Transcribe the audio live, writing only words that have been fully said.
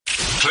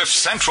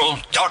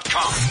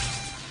CliffCentral.com.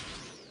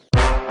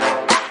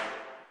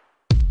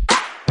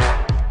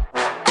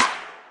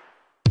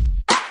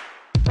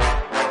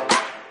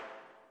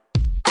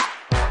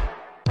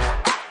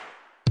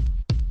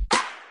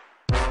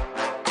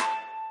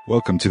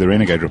 Welcome to the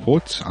Renegade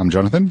Report. I'm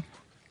Jonathan.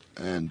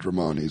 And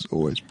Ramon is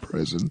always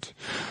present.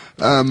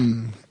 Are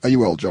you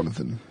well,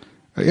 Jonathan?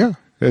 Yeah,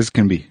 as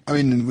can be.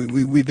 I mean,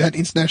 we've had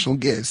international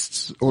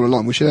guests all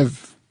along. We should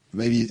have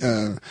maybe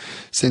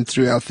sent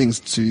through our things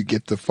to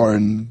get the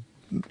foreign,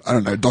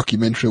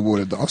 documentary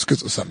award at the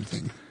Oscars or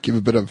something. Give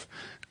a bit of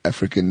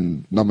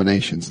African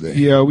nominations there.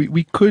 Yeah,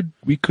 we could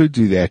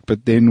do that,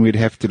 but then we'd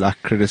have to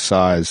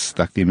criticize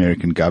the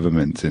American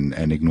government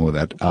and ignore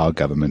that our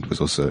government was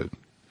also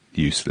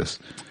useless.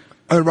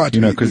 Oh, right.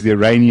 Because the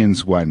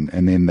Iranians won,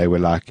 and then they were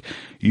like,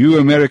 "You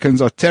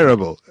Americans are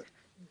terrible,"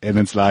 and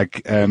it's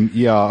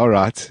yeah, all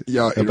right,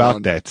 yeah, about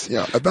Iran. that,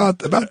 yeah, about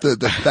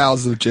the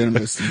thousands of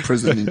journalists in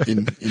prison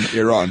in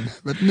Iran,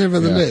 but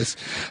nevertheless,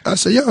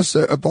 so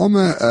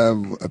Obama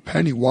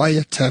apparently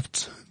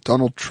wiretapped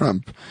Donald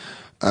Trump.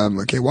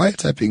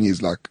 Wiretapping is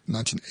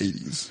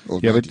 1980s or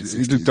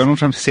 1960s. But Donald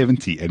Trump's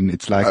 70, and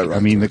it's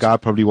the guy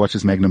probably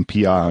watches Magnum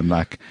PI on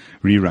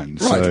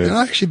reruns. Right, so. And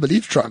I actually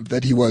believe Trump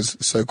that he was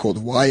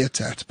so-called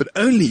wiretapped, but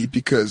only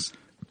because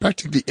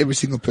practically every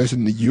single person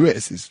in the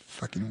US is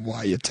fucking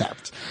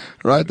wiretapped,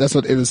 right? That's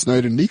what Edward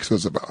Snowden leaks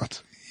was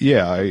about.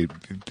 Yeah,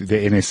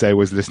 the NSA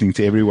was listening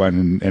to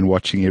everyone and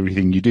watching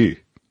everything you do.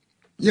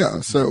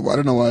 Yeah, so I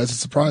don't know why it's a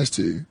surprise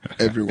to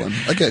everyone.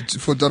 Okay,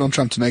 for Donald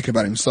Trump to make it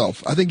about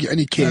himself, I think he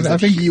only cares that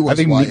he was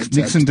wiretapped.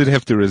 Nixon did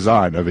have to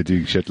resign over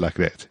doing shit like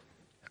that.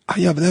 Oh,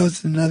 yeah, but that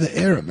was another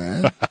era,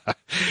 man.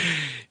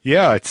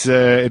 Yeah,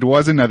 it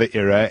was another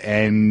era,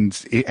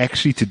 and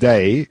actually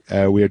today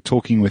we're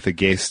talking with a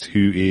guest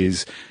who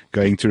is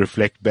going to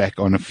reflect back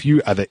on a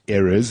few other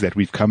eras that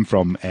we've come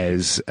from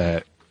as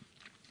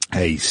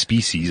a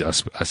species, I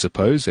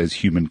suppose, as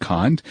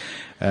humankind.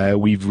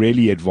 We've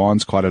really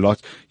advanced quite a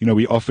lot.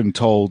 We're often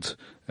told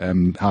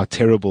how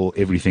terrible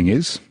everything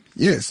is.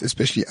 Yes,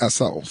 especially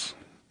ourselves.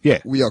 Yeah.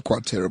 We are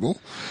quite terrible.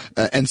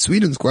 And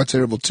Sweden's quite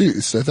terrible too.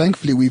 So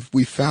thankfully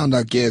we found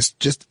our guest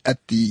just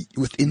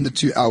within the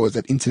 2 hours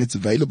that internet's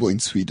available in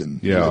Sweden.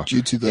 Yeah.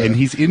 Due to the. And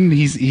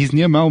he's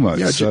near Malmo.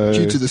 Yeah, so.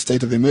 Due to the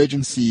state of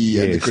emergency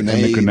and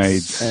the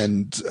grenades.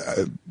 And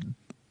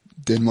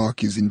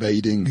Denmark is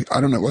invading.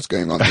 I don't know what's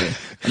going on there.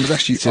 I must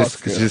actually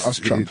ask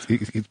Trump.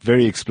 It's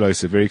very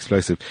explosive, very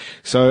explosive.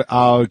 So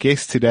our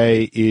guest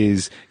today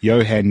is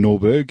Johan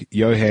Norberg.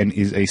 Johan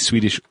is a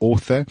Swedish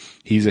author.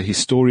 He's a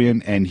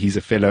historian and he's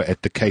a fellow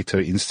at the Cato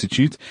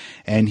Institute.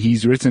 And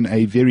he's written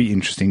a very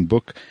interesting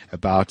book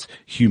about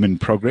human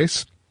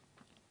progress.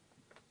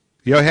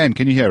 Johan,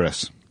 can you hear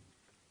us?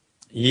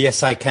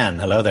 Yes, I can.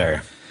 Hello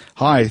there.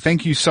 Hi.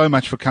 Thank you so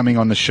much for coming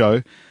on the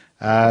show.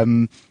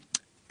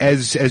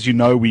 As you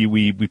know,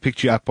 we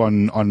picked you up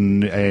on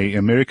a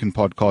American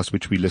podcast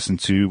which we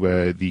listened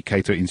to, the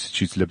Cato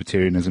Institute's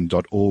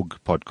Libertarianism.org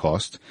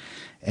podcast,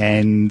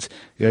 and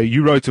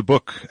you wrote a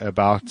book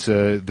about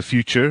the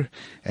future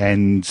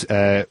and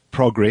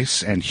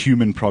progress and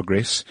human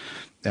progress,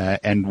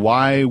 and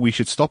why we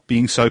should stop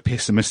being so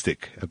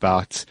pessimistic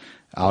about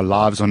our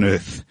lives on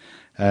Earth.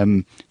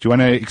 Do you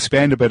want to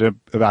expand a bit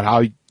about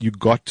how you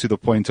got to the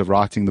point of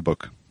writing the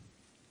book?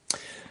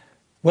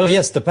 Well,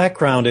 yes, the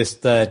background is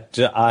that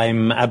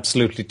I'm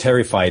absolutely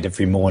terrified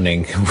every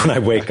morning when I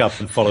wake up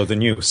and follow the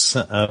news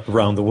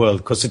around the world,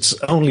 because it's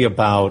only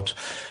about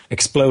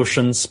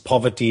explosions,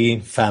 poverty,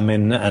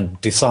 famine, and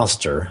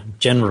disaster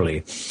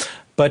generally.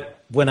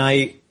 But when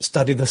I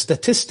study the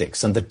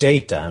statistics and the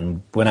data,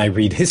 and when I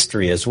read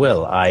history as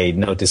well, I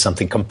notice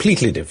something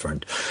completely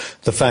different.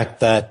 The fact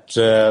that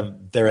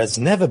there has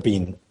never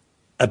been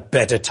a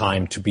better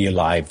time to be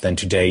alive than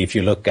today. If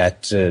you look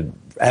at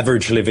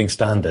average living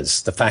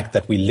standards, the fact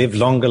that we live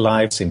longer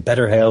lives in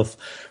better health,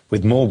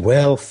 with more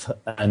wealth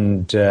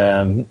and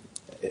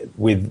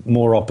with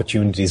more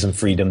opportunities and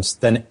freedoms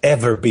than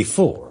ever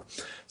before.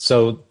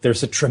 So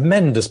there's a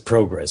tremendous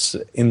progress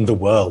in the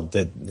world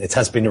that it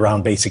has been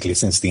around basically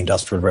since the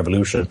Industrial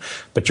Revolution.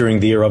 But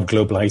during the era of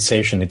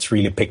globalization, it's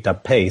really picked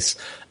up pace.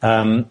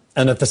 And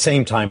at the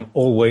same time,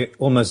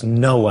 almost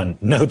no one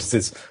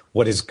notices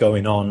what is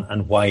going on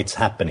and why it's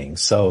happening.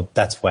 So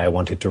that's why I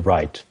wanted to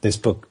write this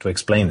book, to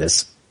explain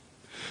this.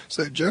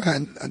 So,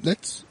 Johan,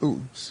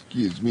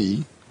 excuse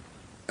me.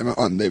 Am I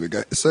on? There we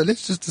go. So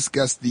let's just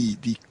discuss the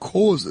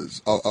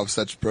causes of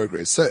such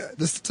progress. So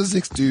the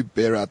statistics do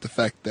bear out the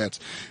fact that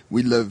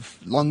we live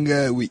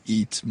longer, we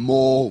eat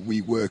more,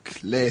 we work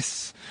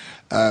less,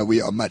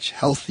 we are much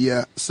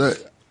healthier. So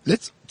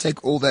let's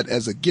take all that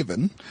as a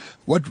given.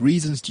 What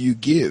reasons do you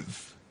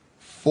give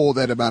for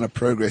that amount of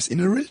progress in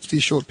a relatively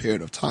short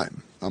period of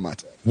time, I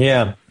might add?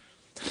 Yeah.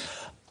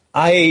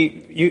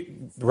 You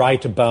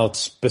write about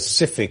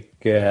specific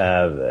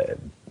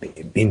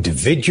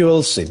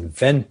individuals,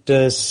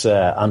 inventors,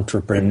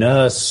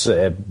 entrepreneurs,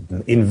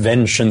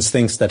 inventions,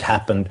 things that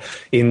happened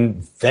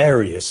in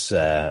various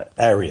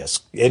areas.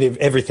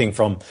 Everything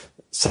from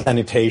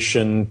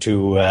sanitation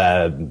to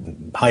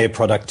higher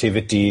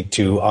productivity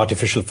to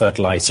artificial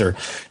fertilizer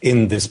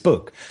in this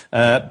book.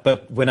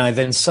 But when I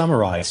then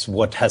summarize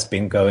what has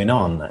been going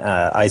on,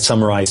 I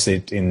summarize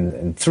it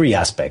in three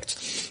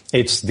aspects.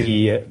 It's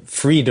the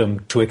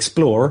freedom to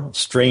explore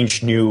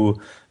strange new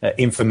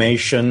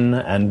information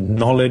and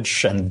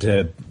knowledge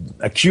and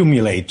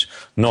accumulate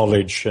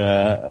knowledge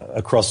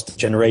across the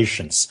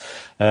generations,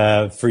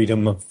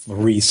 freedom of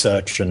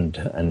research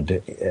and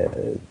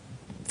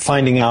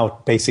finding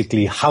out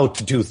basically how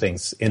to do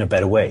things in a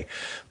better way,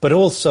 but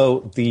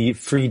also the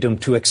freedom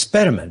to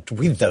experiment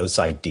with those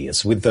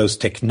ideas, with those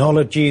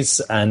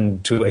technologies,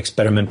 and to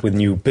experiment with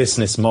new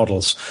business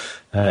models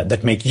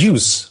that make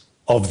use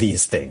of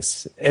these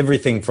things.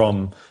 Everything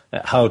from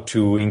how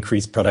to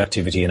increase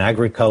productivity in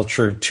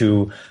agriculture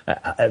to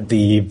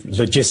the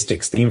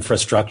logistics, the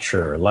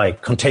infrastructure,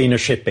 like container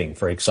shipping,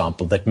 for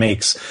example, that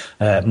makes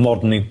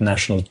modern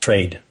international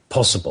trade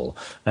possible.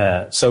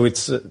 So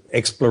it's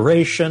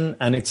exploration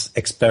and it's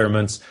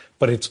experiments,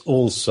 but it's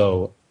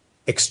also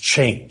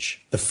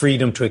exchange, the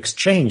freedom to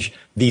exchange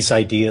these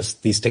ideas,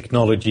 these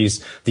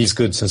technologies, these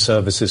goods and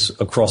services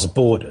across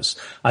borders.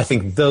 I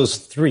think those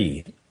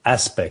three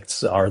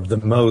aspects are the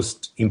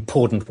most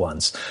important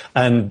ones.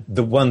 And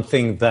the one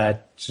thing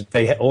that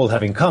they all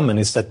have in common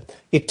is that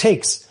it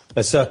takes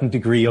a certain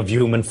degree of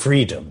human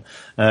freedom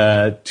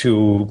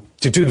to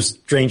do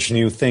strange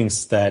new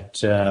things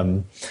that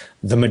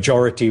the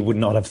majority would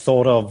not have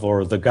thought of,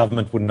 or the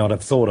government would not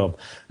have thought of.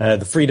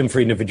 The freedom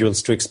for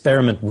individuals to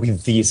experiment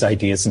with these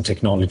ideas and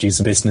technologies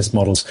and business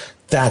models,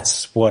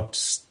 that's what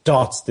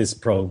starts this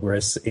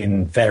progress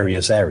in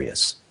various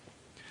areas.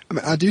 I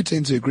mean, I do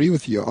tend to agree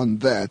with you on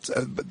that.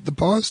 But the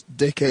past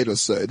decade or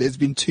so, there's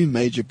been two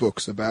major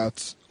books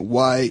about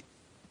why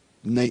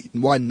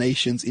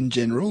nations in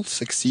general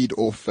succeed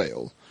or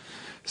fail.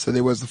 So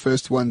there was the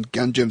first one,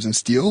 Gun, Germs and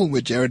Steel,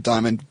 where Jared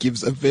Diamond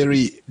gives a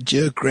very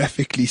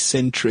geographically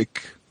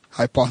centric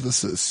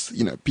hypothesis.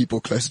 You know, people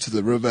closer to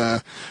the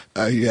river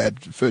who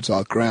had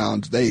fertile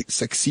ground, they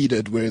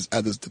succeeded, whereas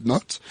others did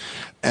not.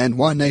 And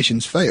Why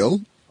Nations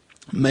Fail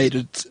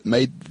made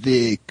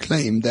their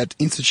claim that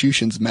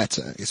institutions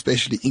matter,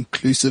 especially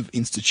inclusive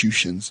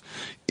institutions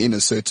in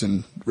a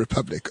certain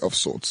republic of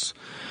sorts.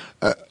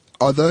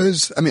 Are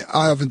those, I mean,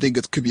 I often think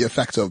it could be a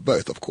factor of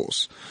both, of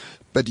course.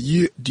 But do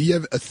you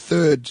have a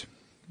third,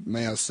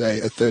 may I say,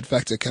 a third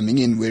factor coming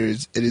in, where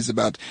it is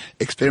about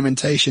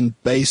experimentation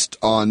based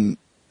on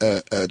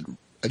a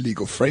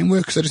legal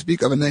framework, so to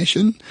speak, of a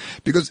nation?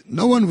 Because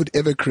no one would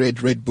ever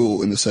create Red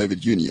Bull in the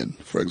Soviet Union,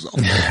 for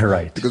example.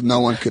 Right. Because no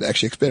one could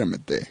actually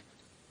experiment there.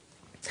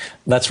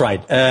 That's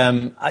right.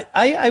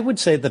 I would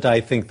say that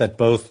I think that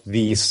both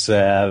these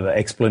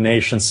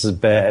explanations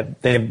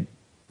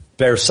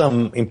bear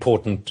some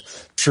important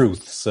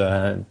truths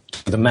to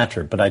the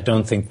matter, but I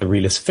don't think they're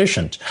really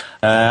sufficient.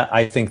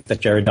 I think that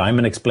Jared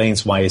Diamond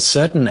explains why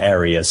certain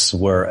areas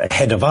were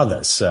ahead of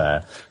others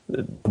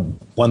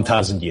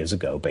 1,000 years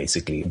ago,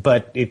 basically.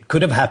 But it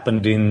could have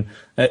happened in,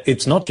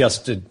 it's not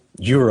just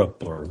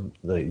Europe or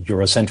the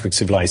Eurocentric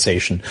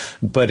civilization,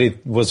 but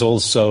it was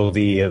also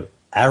the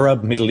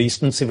Arab, Middle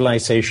Eastern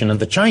civilization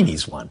and the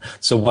Chinese one.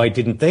 So why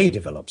didn't they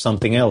develop?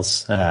 Something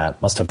else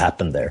must have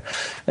happened there.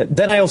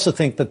 Then I also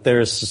think that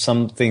there's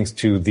some things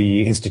to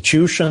the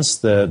institutions,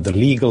 the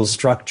legal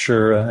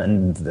structure,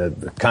 and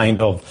the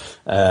kind of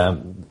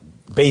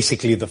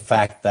basically the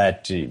fact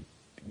that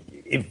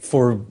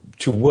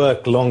to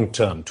work long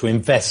term, to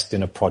invest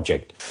in a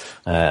project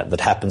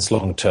that happens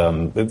long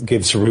term, it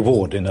gives a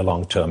reward in the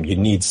long term. You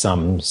need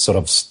some sort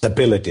of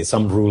stability,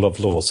 some rule of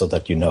law, so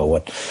that you know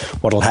what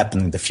will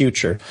happen in the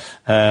future.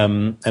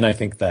 And I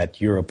think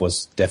that Europe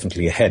was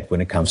definitely ahead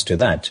when it comes to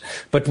that.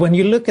 But when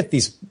you look at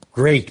these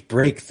great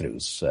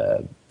breakthroughs,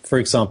 for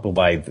example,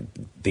 why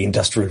the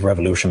Industrial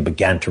Revolution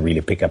began to really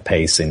pick up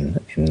pace in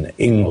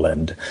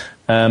England,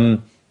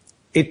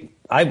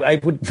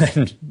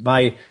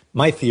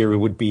 my theory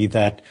would be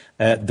that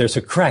there's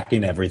a crack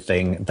in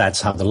everything.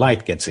 That's how the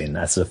light gets in,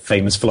 as a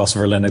famous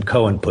philosopher Leonard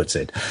Cohen puts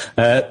it.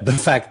 The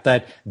fact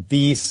that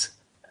these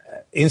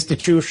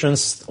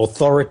institutions,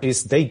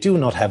 authorities, they do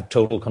not have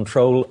total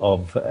control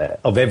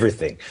of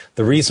everything.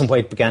 The reason why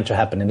it began to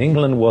happen in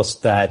England was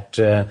that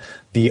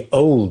the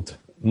old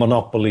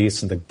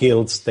monopolies and the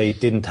guilds, they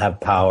didn't have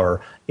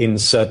power in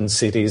certain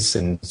cities,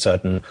 in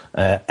certain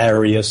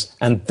areas,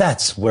 and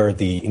that's where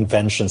the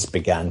inventions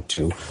began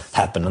to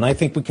happen. And I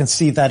think we can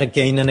see that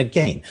again and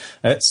again.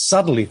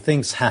 Suddenly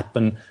things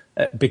happen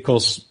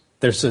because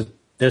there's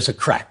a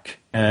crack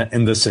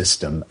in the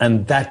system,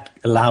 and that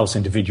allows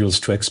individuals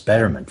to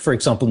experiment. For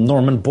example,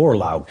 Norman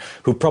Borlaug,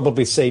 who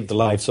probably saved the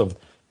lives of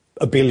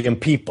 1 billion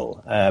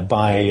people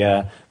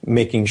by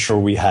making sure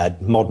we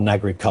had modern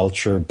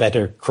agriculture,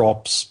 better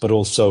crops, but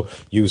also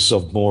use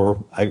of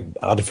more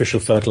artificial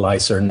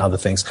fertilizer and other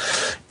things.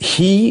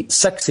 He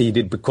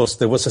succeeded because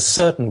there was a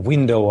certain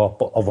window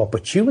of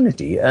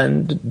opportunity,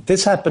 and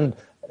this happened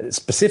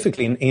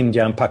specifically in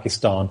India and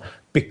Pakistan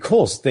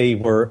because they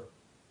were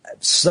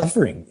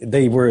suffering.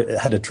 They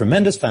had a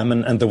tremendous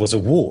famine and there was a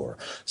war.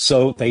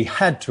 So they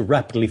had to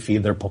rapidly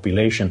feed their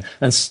population.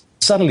 And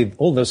suddenly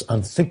all those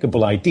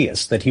unthinkable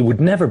ideas that he would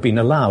never been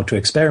allowed to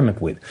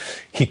experiment with,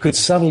 he could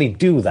suddenly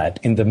do that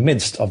in the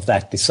midst of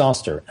that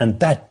disaster. And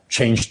that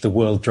changed the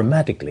world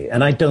dramatically.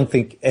 And I don't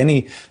think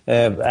any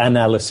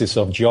analysis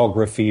of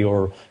geography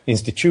or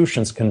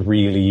institutions can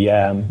really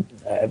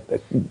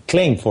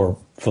claim for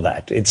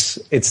that. It's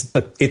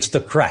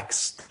the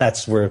cracks.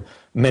 That's where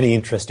many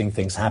interesting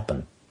things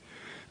happen.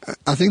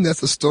 I think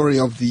that's the story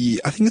of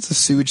I think it's a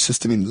sewage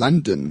system in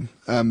London,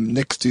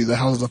 next to the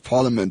Houses of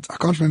Parliament. I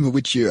can't remember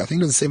which year. I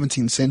think it was the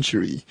 17th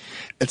century.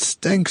 It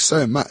stank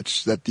so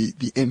much that the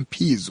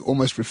MPs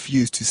almost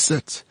refused to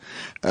sit,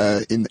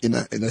 in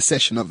a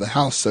session of the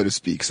House, so to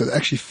speak. So they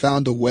actually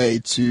found a way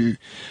to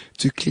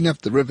clean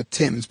up the River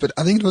Thames. But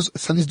I think it was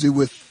something to do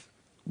with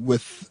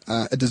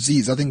a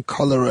disease. I think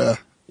cholera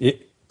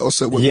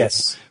also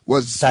was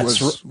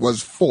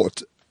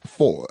fought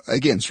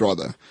against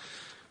rather.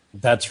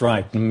 That's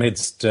right.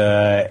 Amidst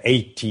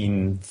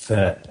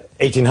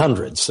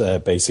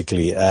 1800s,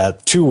 basically,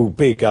 two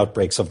big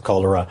outbreaks of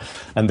cholera,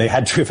 and they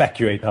had to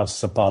evacuate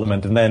Houses of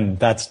Parliament. And then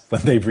that's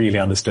when they really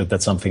understood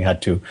that something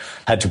had to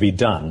be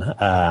done.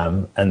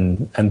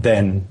 And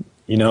then,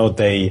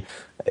 they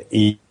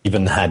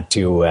even had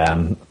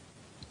to.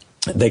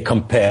 They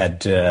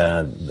compared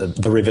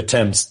the River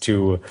Thames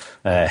to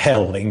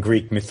hell in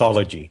Greek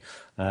mythology.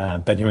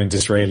 Benjamin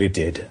Disraeli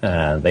did.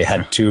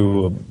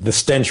 The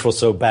stench was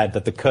so bad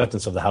that the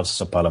curtains of the Houses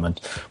of Parliament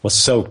was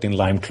soaked in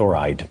lime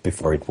chloride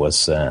before it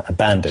was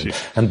abandoned.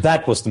 And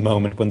that was the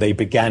moment when they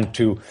began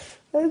to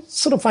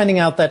sort of finding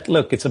out that,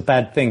 look, it's a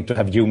bad thing to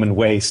have human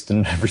waste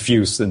and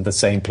refuse in the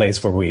same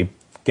place where we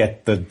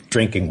get the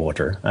drinking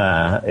water.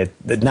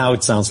 Now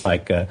it sounds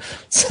like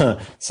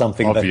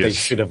something obvious. That they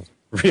should have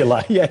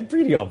realized. Yeah,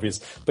 pretty obvious.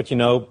 But,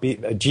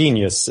 a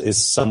genius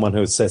is someone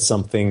who says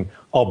something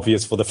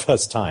obvious for the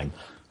first time.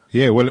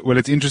 Yeah, well,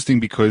 it's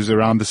interesting because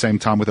around the same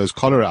time with those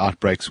cholera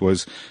outbreaks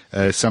was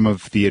some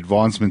of the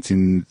advancements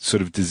in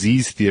sort of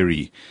disease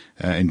theory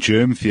and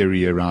germ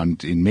theory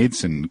around in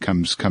medicine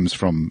comes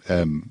from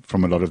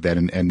a lot of that,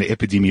 and the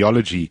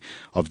epidemiology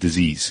of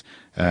disease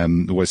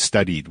was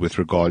studied with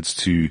regards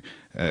to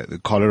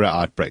the cholera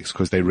outbreaks,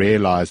 because they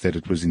realized that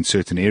it was in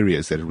certain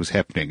areas that it was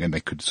happening, and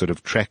they could sort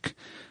of track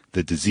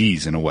the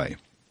disease in a way.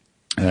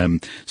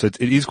 So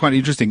it is quite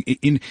interesting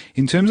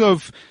in terms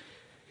of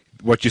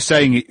what you're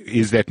saying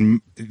is that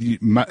in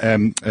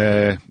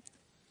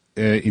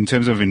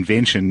terms of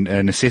invention,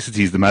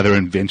 necessity is the mother of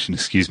invention.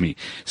 Excuse me.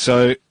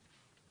 So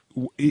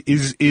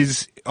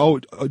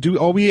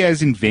are we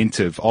as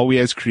inventive? Are we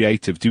as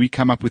creative? Do we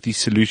come up with these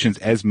solutions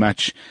as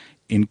much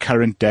in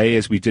current day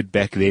as we did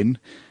back then,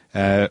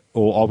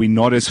 or are we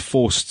not as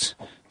forced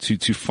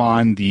to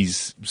find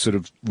these sort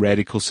of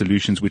radical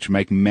solutions which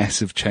make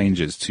massive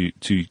changes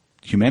to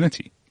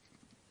humanity?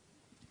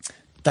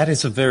 That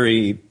is a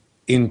very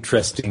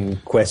interesting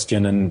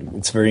question, and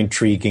it's very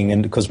intriguing,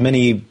 and because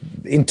many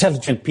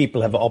intelligent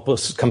people have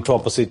come to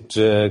opposite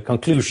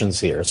conclusions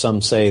here.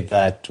 Some say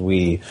that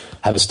we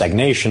have a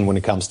stagnation when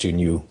it comes to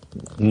new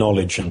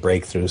knowledge and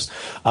breakthroughs.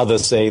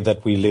 Others say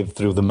that we live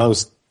through the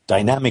most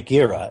dynamic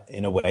era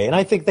in a way, and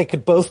I think they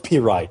could both be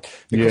right.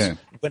 Because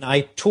when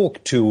I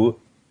talk to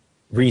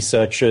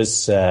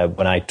researchers,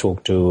 when I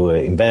talk to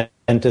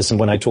inventors, and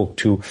when I talk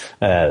to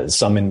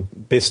some in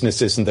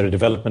businesses and their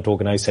development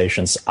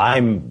organizations,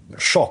 I'm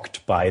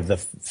shocked by the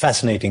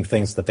fascinating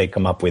things that they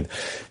come up with.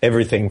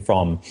 Everything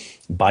from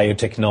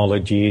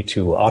biotechnology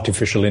to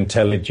artificial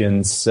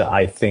intelligence.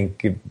 I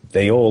think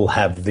they all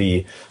have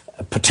the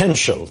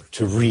potential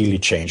to really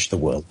change the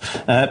world.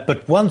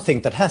 But one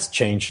thing that has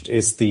changed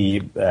is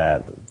the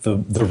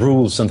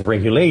rules and the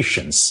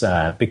regulations,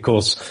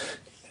 because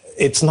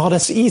it's not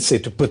as easy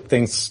to put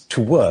things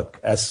to work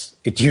as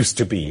it used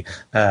to be,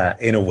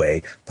 in a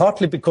way,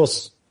 partly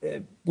because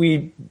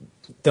we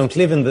don't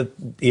live in the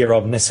era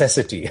of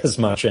necessity as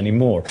much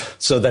anymore,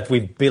 so that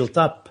we've built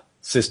up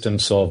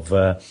systems of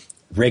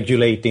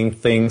regulating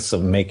things,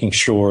 of making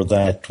sure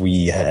that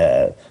we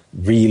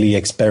really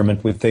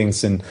experiment with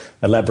things in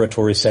a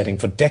laboratory setting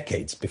for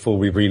decades before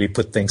we really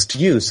put things to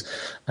use.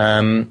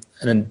 And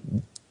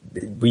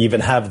we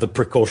even have the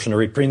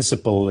precautionary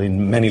principle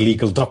in many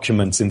legal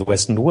documents in the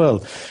Western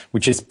world,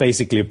 which is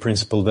basically a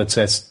principle that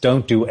says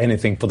don't do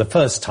anything for the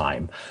first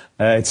time.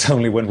 It's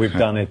only when we've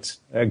done it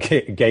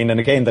again and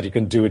again that you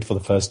can do it for the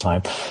first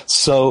time.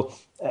 So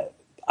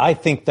I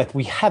think that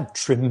we have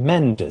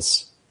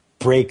tremendous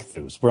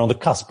breakthroughs. We're on the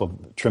cusp of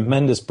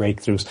tremendous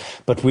breakthroughs,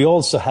 but we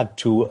also have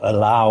to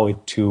allow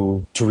it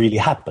to really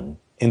happen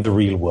in the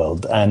real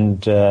world.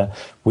 And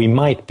we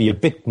might be a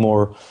bit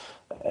more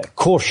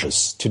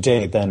cautious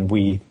today than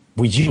we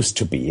used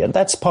to be. And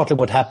that's partly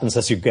what happens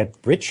as you get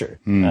richer.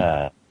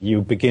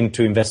 You begin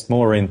to invest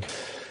more in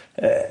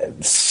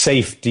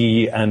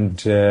safety,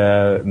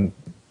 and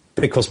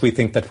because we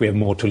think that we have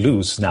more to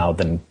lose now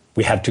than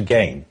we have to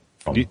gain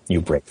from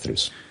new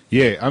breakthroughs.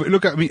 Yeah,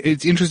 look,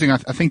 it's interesting. I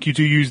think you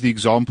do use the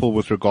example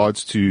with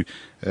regards to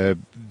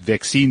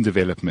vaccine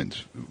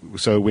development.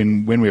 So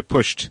when we're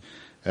pushed,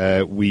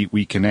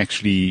 we can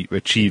actually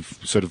achieve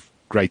sort of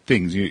great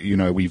things. You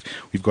know, we've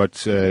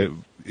got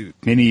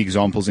many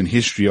examples in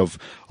history of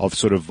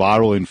sort of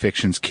viral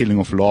infections killing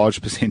off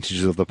large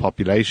percentages of the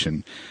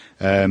population.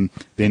 Then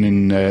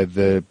in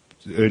the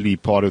early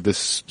part of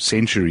this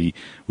century,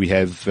 we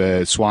have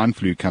swine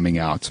flu coming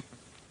out,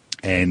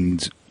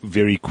 and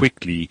very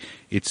quickly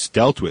it's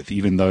dealt with,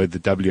 even though the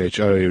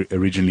WHO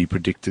originally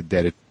predicted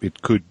that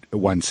it could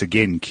once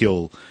again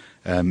kill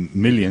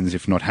millions,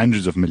 if not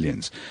hundreds of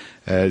millions.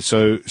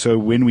 So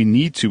when we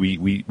need to,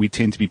 we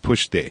tend to be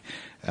pushed there.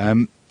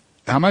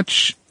 How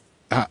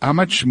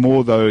much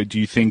more, though, do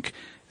you think?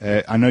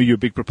 I know you're a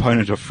big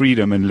proponent of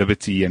freedom and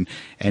liberty,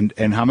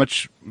 and how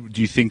much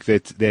do you think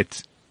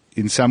that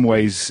in some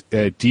ways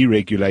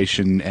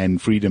deregulation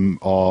and freedom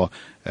are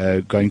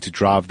going to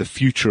drive the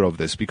future of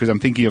this? Because I'm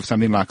thinking of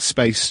something like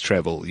space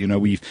travel. You know,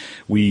 we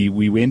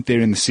went there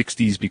in the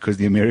 60s because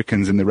the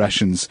Americans and the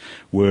Russians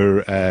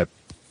were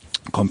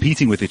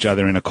competing with each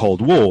other in a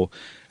Cold War,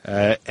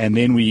 and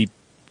then we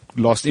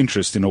lost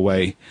interest in a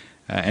way,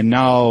 and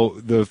now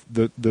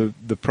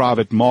the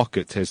private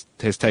market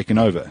has taken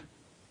over.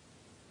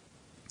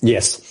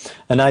 Yes,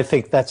 and I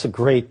think that's a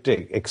great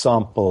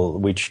example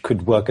which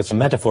could work as a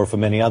metaphor for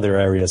many other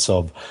areas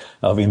of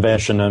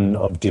invention and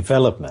of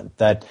development.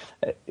 That,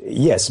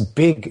 yes,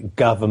 big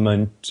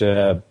government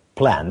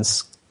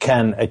plans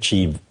can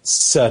achieve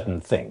certain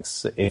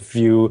things. If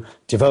you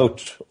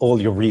devote all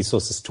your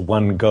resources to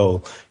one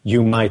goal,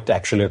 you might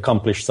actually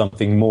accomplish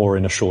something more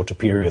in a shorter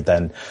period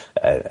than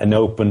an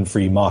open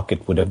free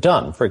market would have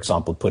done. For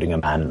example, putting a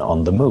man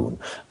on the moon.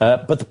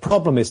 But the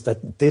problem is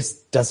that this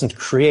doesn't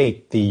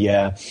create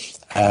the...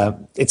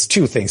 it's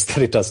two things that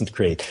it doesn't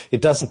create.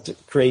 It doesn't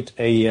create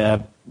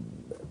a...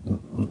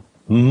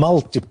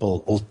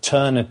 multiple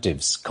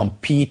alternatives,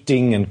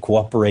 competing and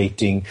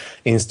cooperating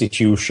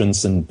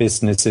institutions and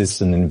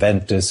businesses and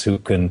inventors who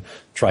can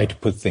try to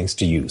put things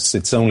to use.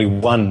 It's only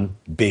one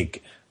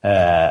big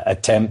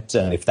attempt,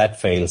 and if that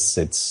fails,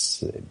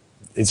 it's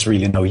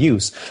really no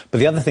use. But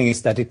the other thing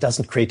is that it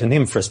doesn't create an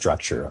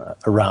infrastructure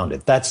around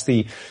it. That's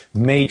the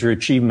major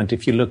achievement.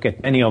 If you look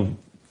at many of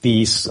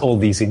all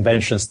these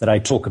inventions that I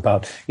talk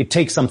about, it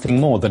takes something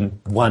more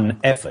than one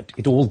effort.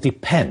 It all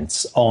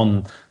depends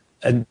on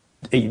an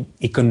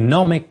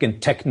economic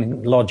and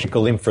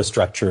technological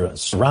infrastructure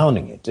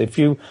surrounding it. If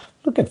you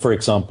look at, for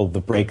example,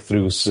 the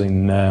breakthroughs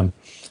in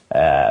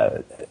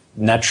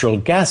natural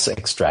gas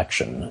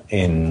extraction,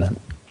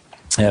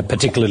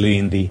 particularly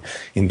in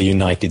the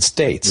United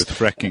States, with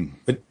fracking.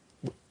 But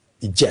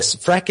yes,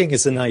 fracking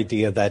is an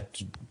idea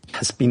that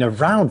has been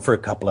around for a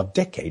couple of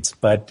decades,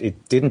 but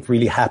it didn't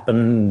really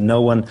happen.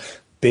 No one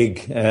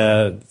big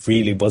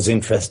really was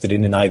interested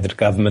in either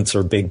governments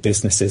or big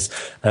businesses.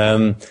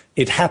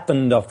 It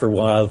happened after a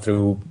while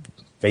through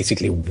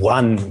basically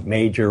one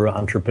major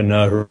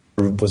entrepreneur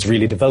who was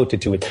really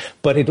devoted to it.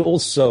 But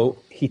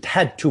it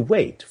had to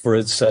wait for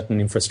a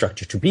certain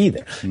infrastructure to be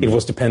there. It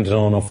was dependent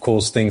on, of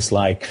course, things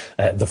like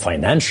the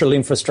financial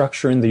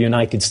infrastructure in the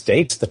United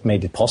States that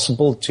made it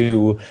possible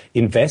to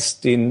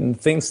invest in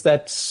things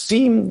that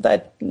seemed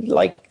that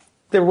like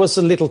there was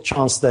a little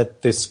chance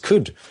that this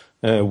could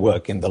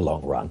work in the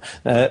long run.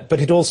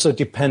 But it also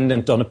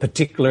dependent on a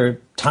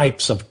particular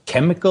types of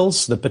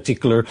chemicals, the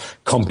particular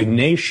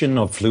combination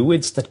of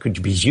fluids that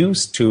could be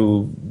used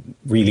to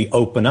really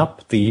open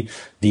up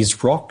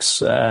these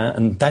rocks.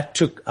 And that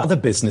took other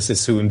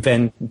businesses who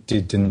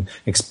invented and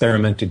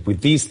experimented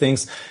with these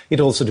things. It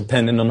also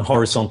depended on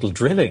horizontal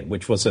drilling,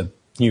 which was a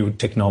new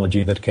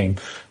technology that came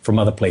from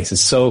other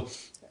places. So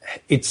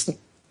it's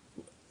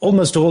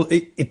almost all,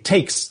 it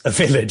takes a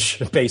village,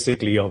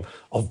 basically, of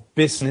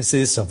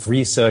businesses, of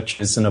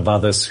researchers, and of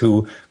others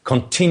who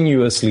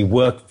continuously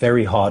work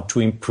very hard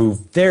to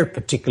improve their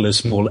particular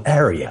small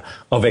area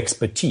of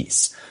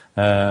expertise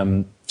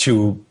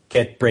to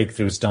get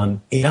breakthroughs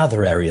done in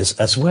other areas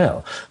as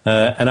well.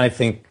 And I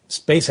think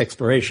space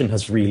exploration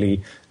has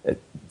really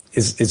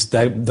is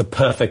the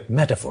perfect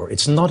metaphor.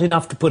 It's not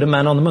enough to put a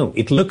man on the moon.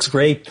 It looks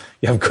great,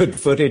 you have good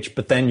footage,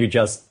 but then you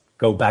just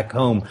go back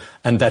home,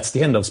 and that's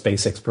the end of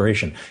space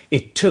exploration.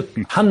 It took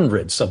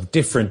hundreds of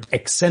different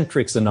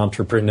eccentrics and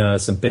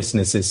entrepreneurs and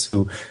businesses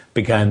who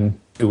began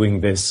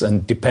doing this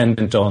and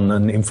dependent on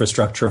an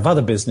infrastructure of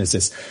other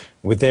businesses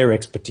with their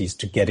expertise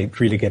to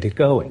really get it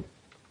going.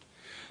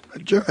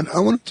 Johan, I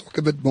want to talk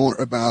a bit more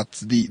about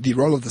the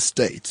role of the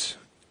state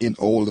in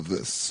all of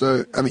this.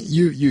 So, I mean,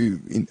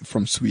 you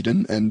from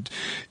Sweden, and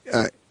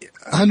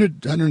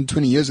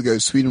 120 years ago,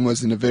 Sweden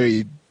was in a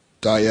very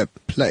dire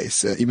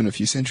place. Even a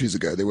few centuries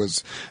ago, there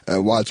was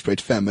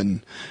widespread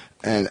famine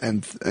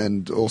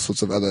and all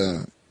sorts of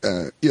other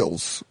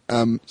ills.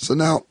 So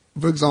now,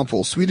 for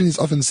example, Sweden is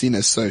often seen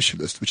as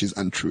socialist, which is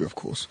untrue, of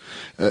course.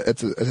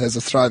 It has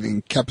a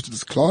thriving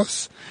capitalist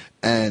class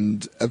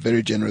and a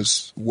very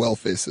generous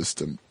welfare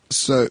system.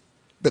 So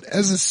But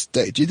as a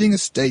state, do you think a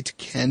state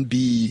can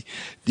be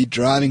the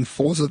driving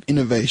force of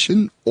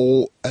innovation,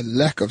 or a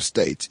lack of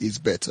state is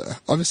better?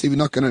 Obviously, we're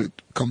not going to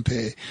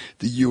compare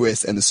the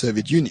US and the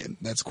Soviet Union.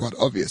 That's quite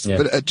obvious. Yeah.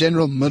 But a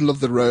general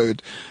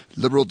middle-of-the-road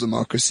liberal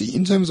democracy,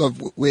 in terms of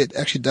where it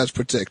actually does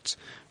protect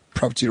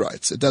property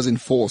rights, it does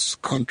enforce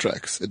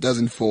contracts, it does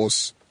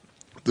enforce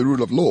the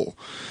rule of law.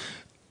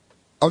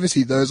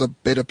 Obviously, those are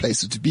better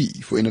places to be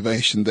for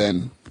innovation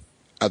than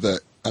other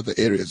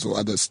areas or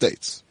other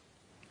states.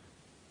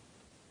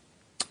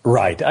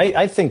 Right.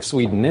 I think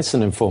Sweden is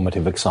an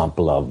informative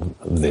example of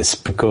this,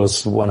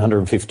 because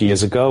 150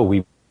 years ago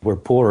we were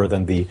poorer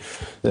than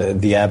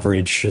the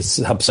average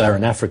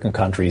sub-Saharan African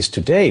countries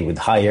today, with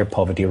higher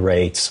poverty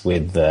rates,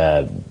 with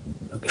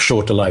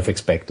shorter life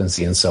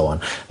expectancy and so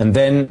on. And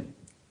then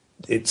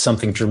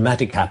something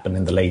dramatic happened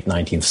in the late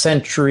 19th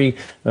century,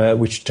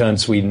 which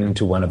turned Sweden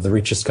into one of the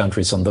richest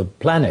countries on the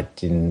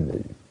planet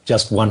in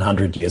just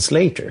 100 years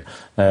later,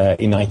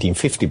 in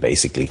 1950,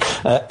 basically.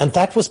 And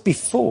that was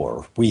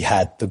before we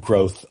had the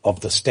growth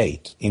of the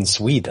state in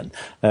Sweden,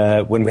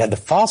 when we had the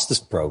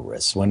fastest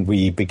progress, when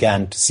we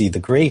began to see the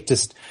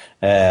greatest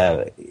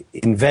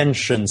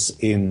inventions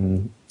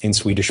in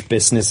Swedish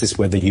businesses,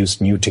 where they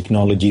used new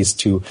technologies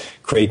to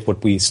create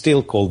what we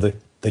still call the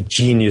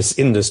genius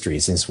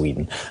industries in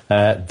Sweden.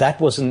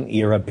 That was an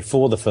era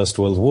before the First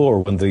World War,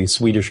 when the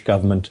Swedish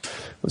government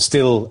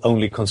still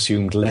only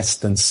consumed less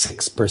than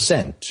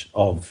 6%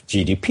 of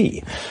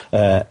GDP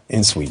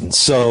in Sweden.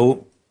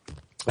 So,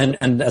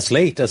 and as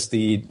late as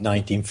the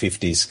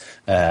 1950s,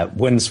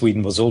 when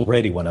Sweden was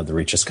already one of the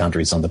richest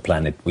countries on the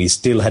planet, we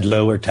still had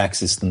lower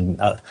taxes than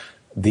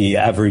the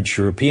average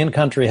European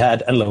country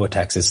had, and lower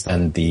taxes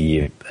than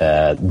the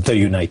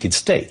United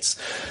States.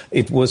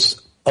 It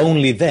was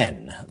only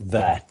then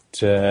that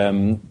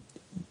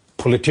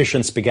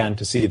politicians began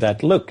to see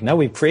that, look, now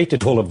we've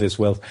created all of this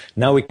wealth,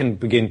 now we can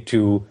begin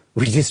to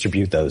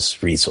redistribute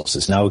those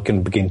resources. Now we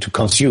can begin to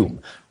consume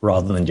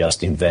rather than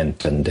just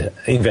invent and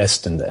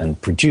invest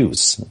and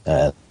produce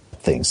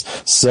things.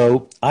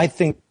 So I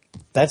think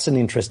that's an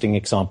interesting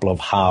example of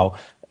how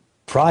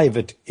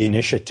private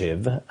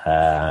initiative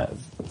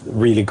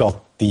really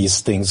got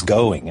these things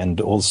going, and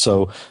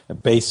also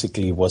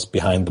basically was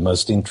behind the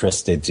most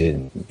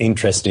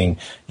interesting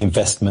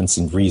investments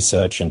in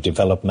research and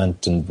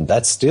development. And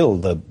that's still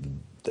the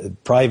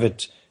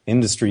private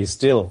industry is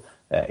still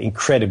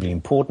incredibly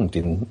important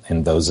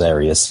in those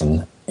areas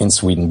in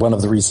Sweden. One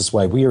of the reasons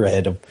why we are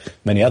ahead of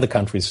many other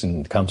countries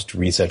when it comes to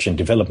research and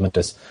development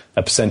as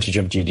a percentage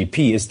of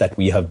GDP is that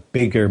we have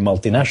bigger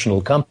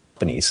multinational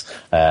companies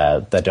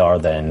that are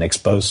then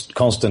exposed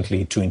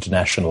constantly to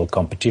international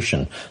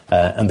competition,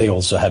 and they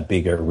also have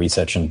bigger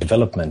research and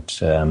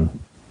development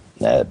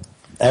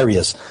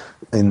areas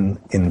in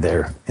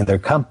their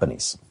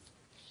companies.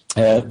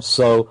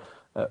 So,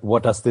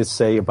 what does this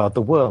say about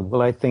the world?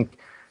 Well, I think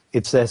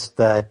it says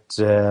that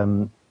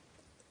the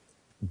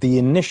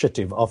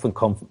initiative often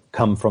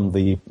come from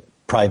the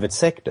private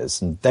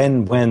sectors, and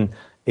then when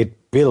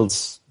it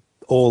builds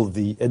all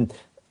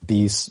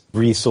these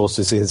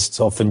resources, is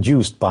often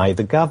used by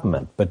the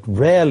government, but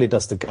rarely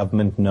does the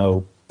government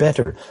know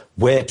better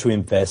where to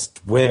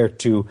invest,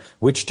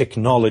 which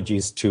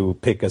technologies to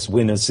pick as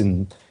winners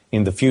in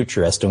the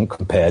future, as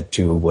compared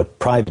to what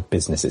private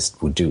businesses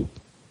would do.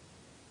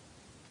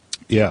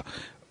 Yeah.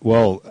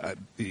 Well,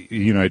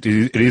 it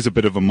is a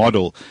bit of a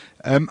model.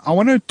 I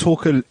want to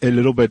talk a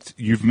little bit.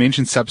 You've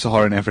mentioned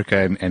sub-Saharan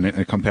Africa and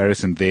a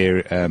comparison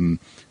there to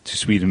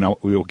Sweden.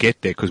 We'll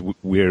get there because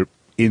we're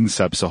in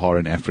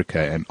sub-Saharan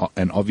Africa,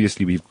 and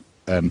obviously we've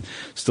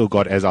still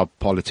got, as our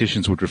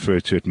politicians would refer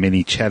to it,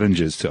 many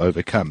challenges to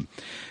overcome.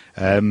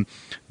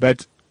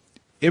 But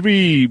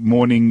every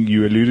morning,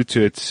 you alluded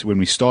to it when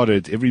we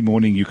started, every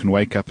morning you can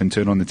wake up and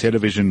turn on the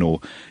television, or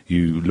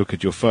you look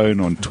at your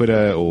phone on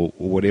Twitter or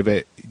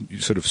whatever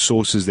sort of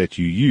sources that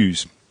you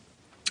use,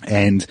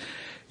 and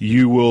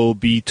you will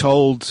be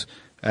told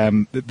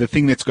the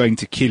thing that's going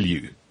to kill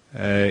you.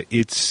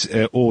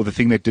 Or the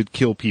thing that did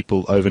kill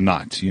people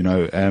overnight,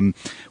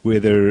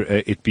 whether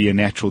it be a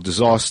natural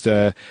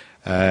disaster.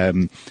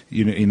 In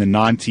the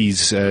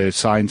 90s,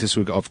 scientists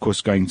were, of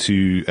course, going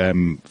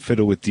to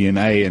fiddle with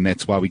DNA, and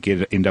that's why we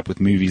end up with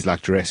movies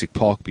like Jurassic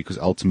Park, because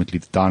ultimately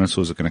the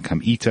dinosaurs are going to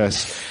come eat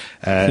us.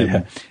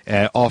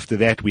 After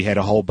that, we had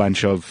a whole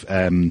bunch of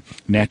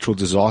natural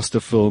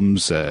disaster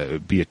films,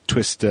 be it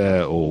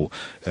Twister or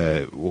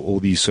all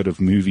these sort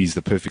of movies,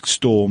 The Perfect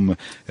Storm.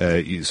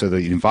 So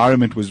the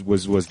environment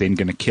was then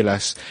going to kill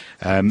us.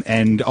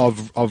 And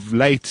of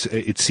late,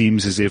 it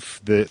seems as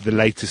if the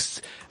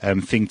latest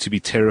thing to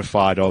be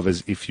terrified of,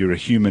 as if you're a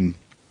human,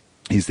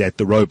 is that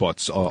the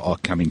robots are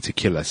coming to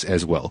kill us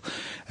as well.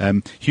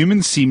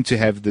 Humans seem to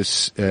have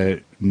this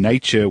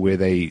nature where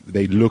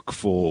they look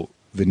for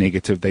the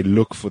negative, they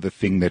look for the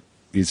thing that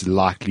is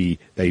likely,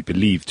 they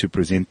believe, to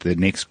present the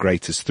next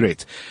greatest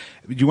threat.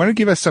 Do you want to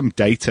give us some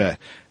data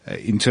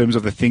in terms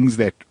of the things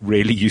that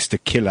really used to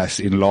kill us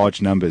in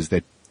large numbers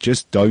that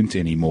just don't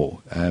anymore,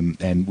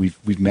 and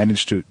we've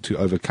managed to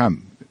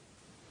overcome?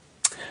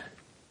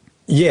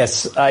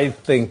 Yes, I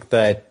think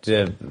that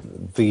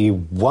the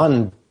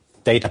one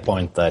data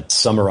point that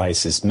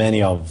summarizes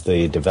many of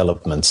the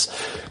developments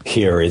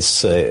here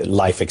is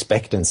life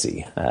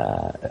expectancy.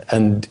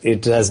 And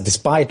it has,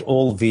 despite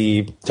all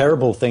the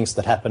terrible things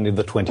that happened in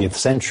the 20th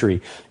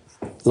century,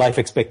 life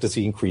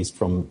expectancy increased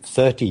from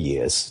 30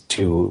 years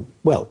to,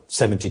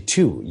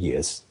 72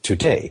 years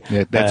today.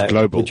 Yeah, that's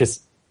global.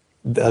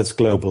 That's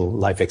global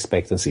life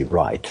expectancy,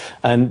 right?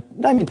 And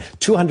I mean,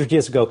 200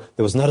 years ago,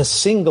 there was not a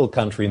single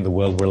country in the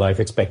world where life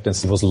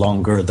expectancy was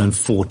longer than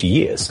 40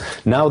 years.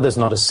 Now there's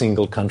not a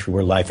single country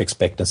where life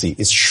expectancy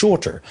is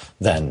shorter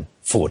than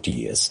 40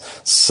 years.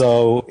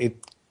 So it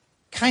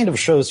kind of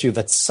shows you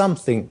that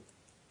something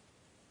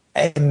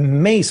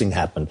amazing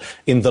happened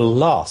in the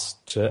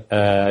last 4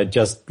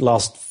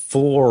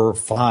 or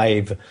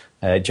 5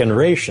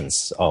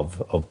 generations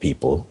of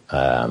people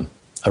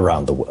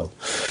around the world.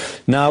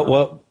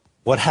 Now,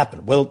 what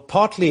happened? Well,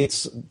 partly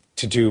it's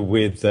to do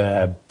with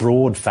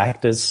broad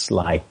factors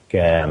like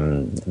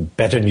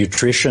better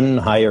nutrition,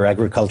 higher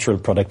agricultural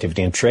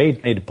productivity and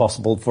trade made it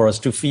possible for us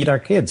to feed our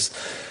kids.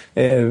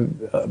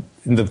 In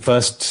the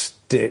first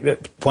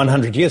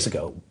 100 years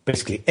ago,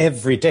 basically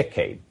every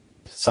decade,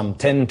 some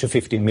 10 to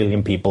 15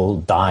 million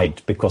people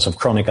died because of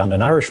chronic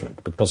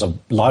undernourishment, because of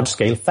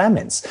large-scale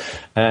famines.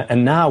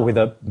 And now with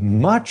a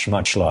much,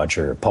 much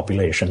larger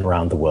population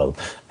around the world,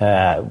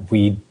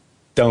 we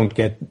don't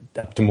get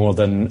up to more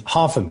than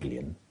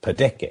 500,000 per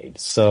decade.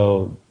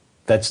 So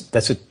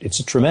it's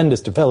a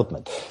tremendous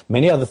development.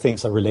 Many other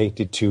things are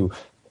related to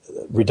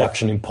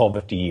reduction in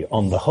poverty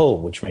on the whole,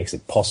 which makes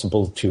it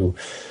possible to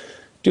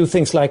do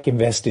things like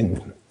invest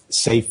in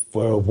safe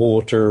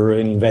water,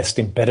 invest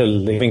in better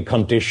living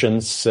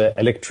conditions,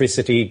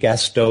 electricity,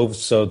 gas stoves,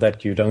 so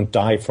that you don't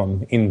die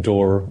from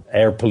indoor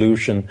air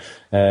pollution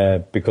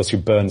because you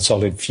burn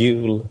solid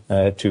fuel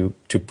to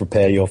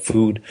prepare your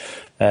food.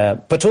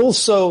 But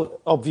also,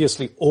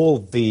 obviously, all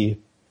the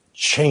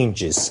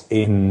changes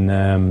in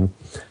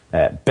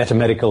better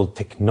medical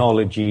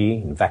technology,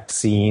 in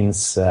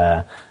vaccines,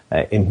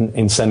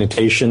 in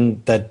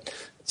sanitation,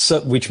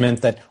 which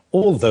meant that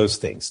all those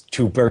things,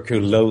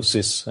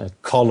 tuberculosis,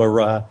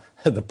 cholera,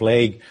 the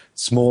plague,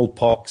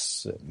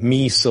 smallpox,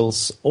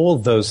 measles, all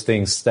those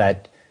things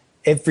that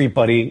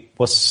everybody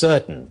was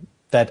certain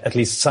that at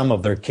least some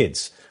of their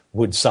kids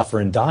would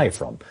suffer and die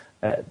from,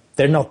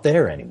 they're not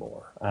there anymore.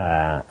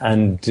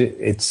 And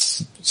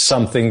it's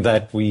something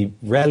that we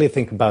rarely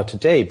think about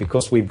today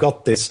because we've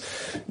got this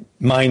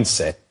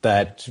mindset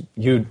that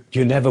you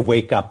never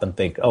wake up and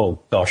think, oh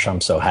gosh,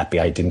 I'm so happy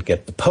I didn't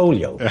get the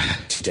polio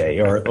today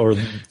or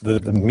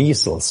the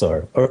measles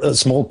or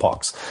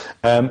smallpox.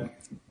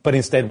 But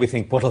instead we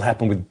think what will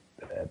happen with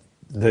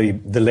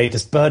the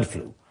latest bird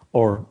flu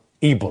or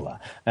Ebola.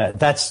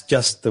 That's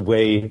just the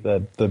way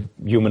the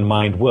human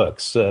mind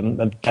works.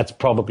 And that's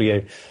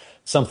probably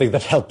something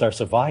that helped our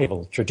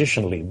survival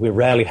traditionally. We're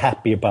rarely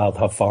happy about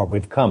how far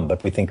we've come,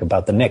 but we think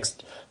about the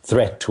next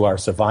threat to our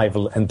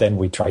survival, and then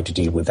we try to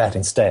deal with that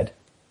instead.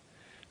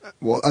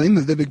 Well, I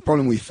think the big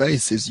problem we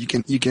face is we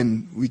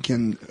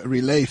can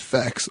relay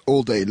facts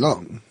all day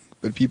long,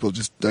 but people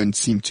just don't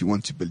seem to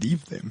want to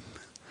believe them.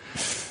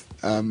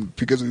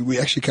 Because we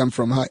actually come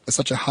from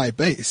such a high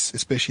base,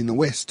 especially in the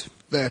West,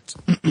 that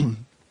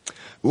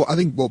well, I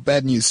think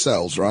bad news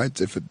sells, right?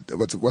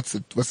 What's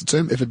the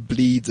term? If it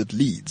bleeds, it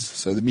leads.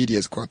 So the media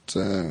is quite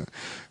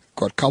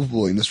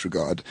culpable in this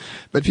regard.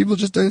 But people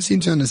just don't seem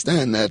to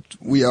understand that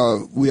we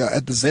are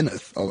at the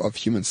zenith of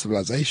human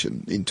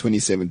civilization in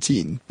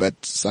 2017.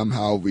 But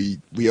somehow we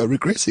are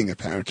regressing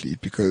apparently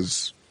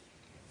because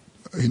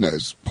who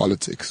knows,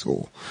 politics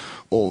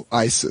or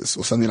ISIS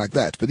or something like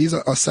that. But these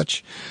are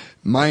such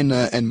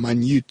minor and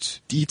minute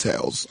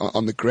details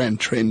on the grand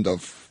trend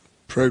of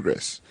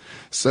progress.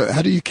 So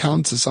how do you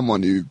counter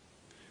someone who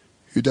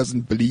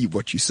doesn't believe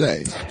what you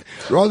say,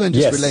 rather than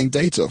just relaying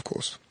data, of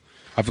course?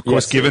 Of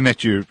course, given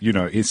that you're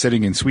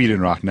sitting in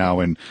Sweden right now,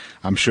 and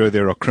I'm sure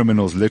there are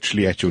criminals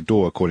literally at your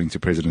door, according to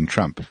President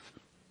Trump.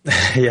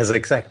 Yes,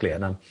 exactly.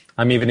 And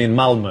I'm even in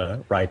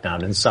Malmö right now,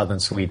 in southern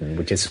Sweden,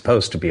 which is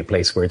supposed to be a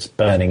place where it's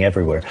burning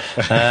everywhere.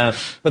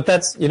 But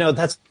that's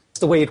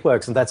the way it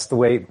works, and that's the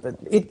way.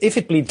 If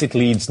it bleeds, it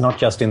leads, not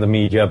just in the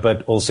media,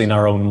 but also in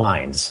our own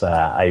minds.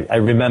 I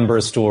remember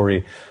a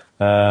story.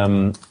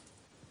 A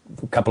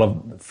couple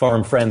of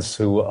foreign friends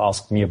who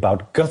asked me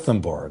about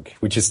Gothenburg,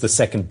 which is the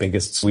second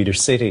biggest Swedish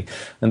city.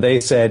 And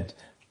they said,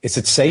 is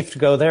it safe to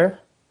go there?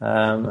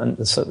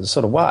 And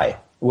sort of why?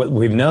 Well,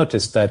 we've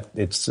noticed that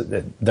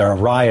there are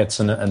riots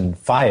and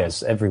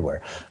fires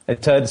everywhere.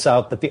 It turns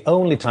out that the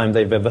only time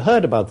they've ever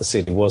heard about the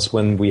city was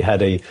when we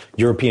had a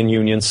European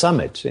Union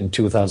summit in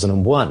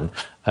 2001.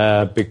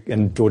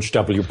 And George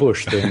W.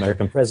 Bush, the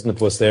American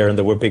president, was there, and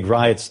there were big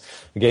riots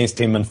against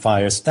him and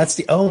fires. That's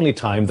the only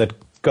time that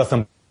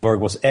Gothenburg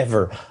was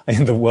ever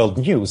in the world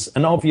news.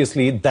 And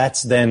obviously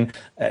that's then,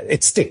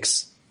 it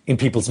sticks in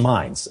people's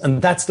minds.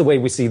 And that's the way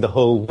we see the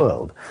whole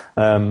world.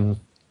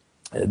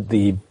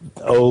 The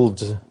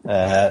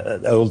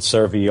old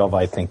survey of,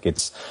 I think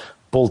it's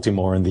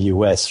Baltimore in the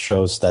U.S.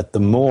 shows that the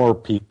more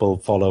people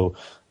follow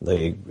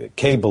the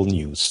cable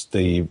news,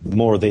 the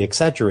more they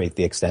exaggerate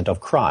the extent of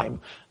crime,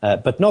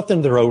 but not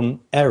in their own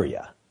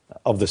area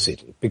of the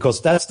city,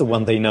 because that's the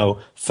one they know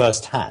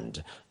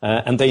firsthand.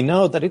 And they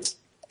know that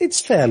it's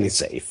fairly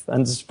safe,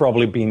 and it's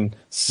probably been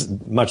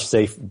much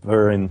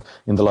safer in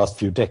the last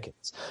few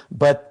decades.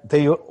 But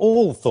they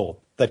all thought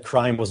that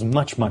crime was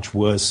much, much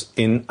worse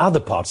in other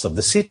parts of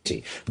the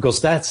city,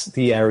 because that's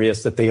the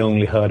areas that they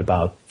only heard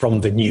about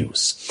from the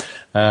news.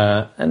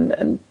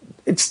 And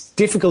it's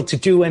difficult to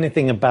do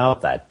anything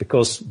about that,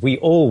 because we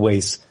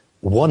always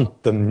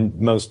want the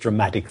most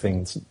dramatic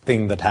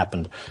thing that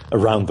happened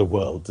around the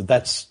world.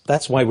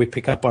 That's why we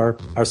pick up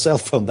our cell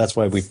phone. That's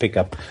why we pick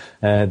up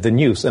the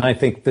news. And I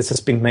think this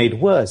has been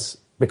made worse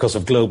because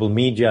of global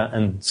media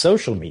and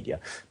social media,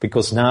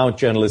 because now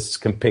journalists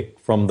can pick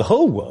from the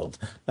whole world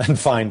and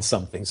find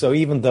something. So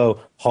even though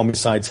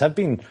homicides have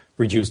been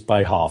reduced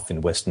by half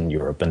in Western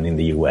Europe and in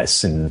the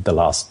US in the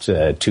last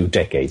 2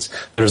 decades,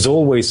 there's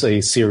always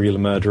a serial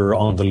murderer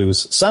on the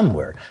loose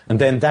somewhere. And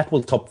then that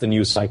will top the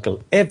news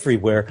cycle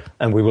everywhere,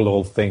 and we will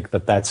all think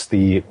that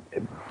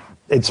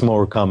it's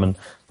more common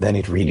than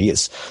it really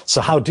is.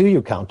 So how do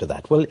you counter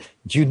that? Well,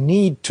 you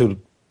need to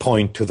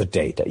point to the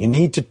data. You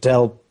need to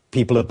tell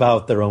people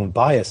about their own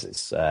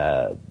biases,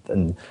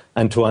 and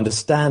to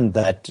understand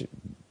that,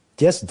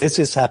 yes, this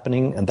is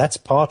happening, and that's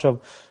part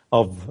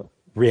of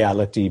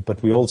reality,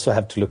 but we also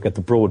have to look at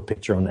the broad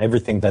picture on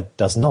everything that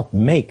does not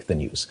make the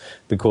news,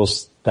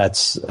 because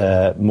that's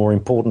more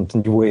important,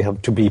 and we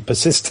have to be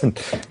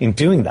persistent in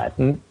doing that.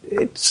 And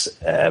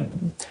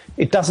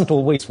it doesn't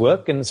always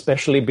work, and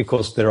especially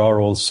because there are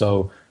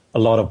also a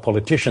lot of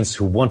politicians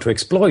who want to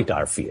exploit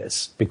our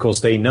fears,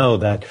 because they know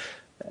that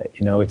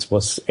it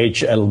was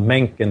H.L.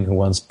 Mencken who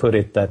once put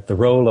it, that the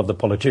role of the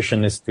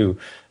politician is to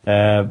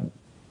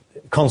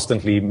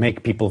constantly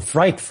make people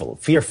fearful,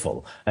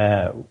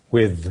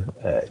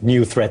 with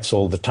new threats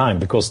all the time,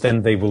 because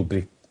then they will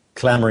be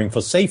clamoring for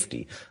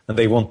safety, and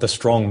they want the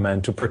strong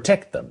man to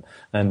protect them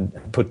and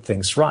put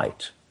things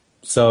right.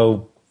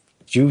 So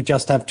you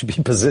just have to be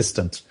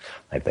persistent,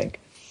 I think.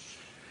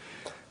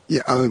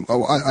 Yeah,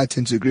 I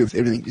tend to agree with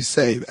everything you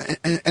say.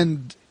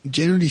 And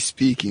generally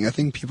speaking, I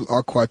think people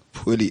are quite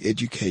poorly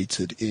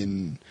educated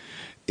in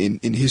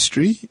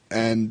history,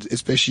 and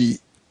especially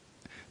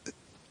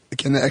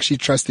can they actually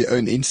trust their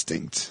own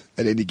instinct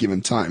at any given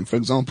time. For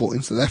example,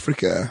 in South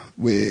Africa,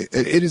 where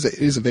it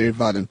is a very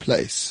violent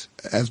place,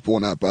 as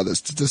borne out by the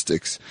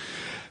statistics,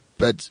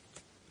 but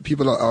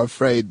people are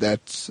afraid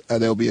that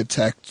they'll be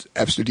attacked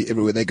absolutely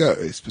everywhere they go,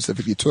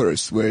 specifically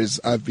tourists, whereas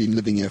I've been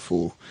living here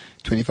for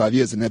 25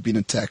 years and have been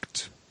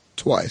attacked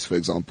twice, for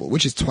example,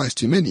 which is twice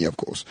too many, of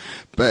course.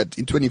 But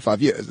in 25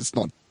 years, it's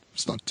not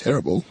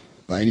terrible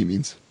by any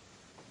means.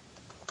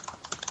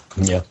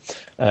 Yeah.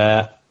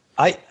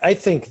 I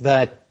think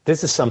that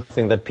this is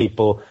something that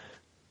people,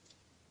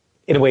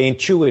 in a way,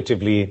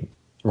 intuitively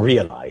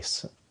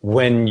realize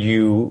when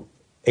you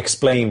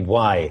explain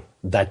why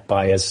that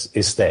bias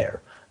is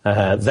there.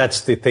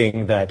 That's the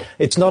thing, that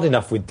it's not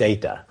enough with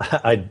data,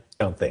 I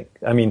don't think.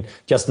 I mean,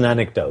 just an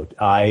anecdote.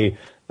 I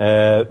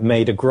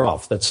made a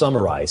graph that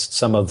summarized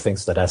some of the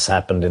things that has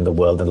happened in the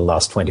world in the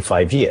last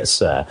 25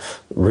 years.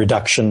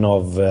 Reduction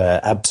of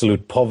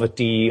absolute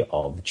poverty,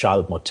 of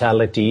child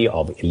mortality,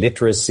 of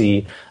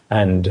illiteracy,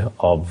 and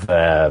of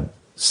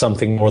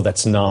something more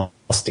that's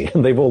nasty.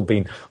 And they've all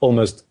been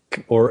almost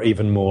or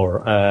even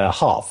more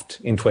halved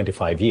in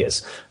 25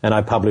 years. And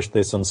I published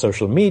this on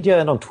social media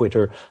and on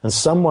Twitter, and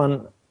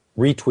someone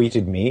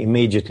retweeted me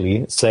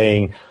immediately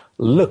saying,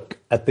 "Look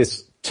at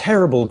this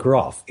terrible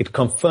graph. It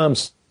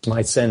confirms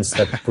my sense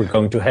that we're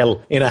going to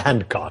hell in a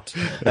handcart."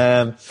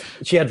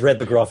 She had read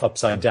the graph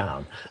upside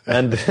down,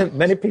 and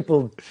many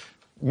people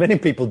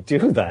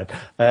do that.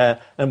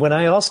 And when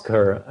I ask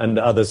her and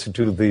others who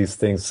do these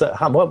things,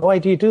 why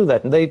do you do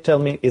that? And they tell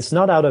me it's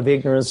not out of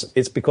ignorance.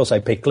 It's because I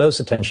pay close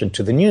attention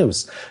to the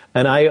news,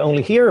 and I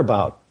only hear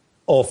about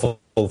awful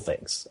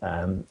things.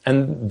 And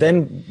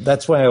then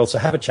that's why I also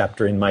have a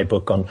chapter in my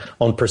book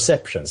on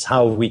perceptions,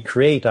 how we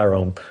create our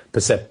own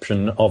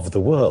perception of the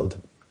world,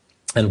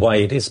 and why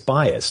it is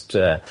biased,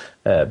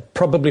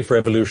 probably for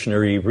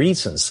evolutionary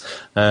reasons.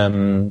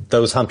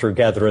 Those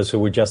hunter-gatherers who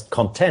were just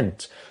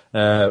content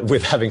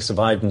with having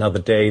survived another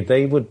day,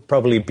 they would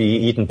probably be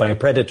eaten by a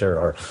predator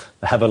or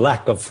have a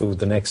lack of food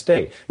the next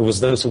day. It was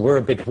those who were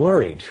a bit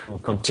worried who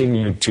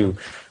continued to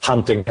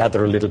hunt and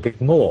gather a little bit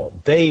more.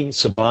 They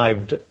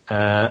survived,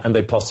 and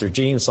they passed their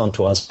genes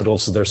onto us, but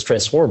also their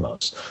stress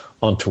hormones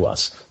onto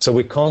us. So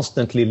we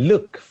constantly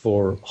look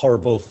for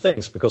horrible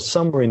things because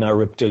somewhere in our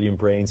reptilian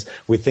brains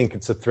we think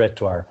it's a threat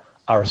to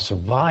our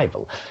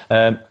survival.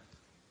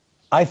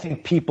 I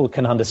think people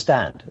can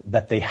understand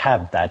that they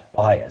have that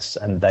bias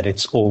and that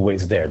it's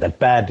always there, that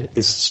bad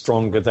is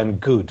stronger than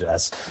good,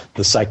 as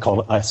the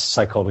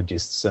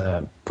psychologists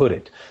put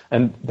it.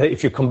 And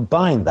if you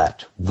combine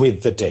that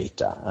with the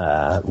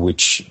data,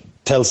 which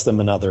tells them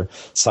another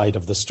side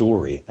of the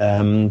story,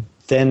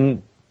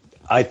 then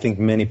I think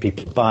many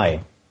people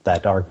buy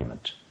that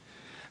argument.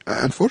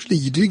 Unfortunately,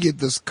 you do get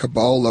this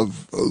cabal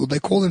of, they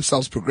call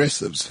themselves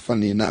progressives,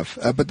 funnily enough,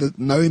 but the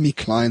Naomi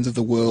Kleins of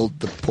the world,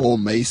 the Paul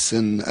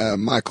Mason,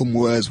 Michael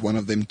Moore is one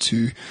of them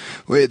too,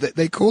 where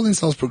they call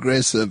themselves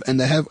progressive, and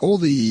they have all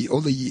the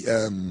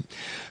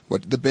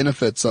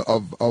benefits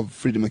of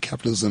freedom and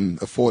capitalism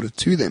afforded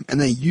to them, and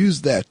they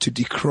use that to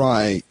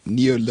decry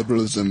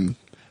neoliberalism,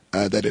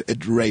 that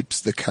it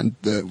rapes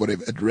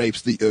it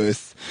rapes the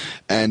earth,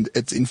 and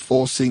it's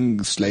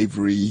enforcing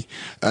slavery,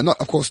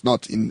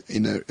 not in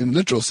a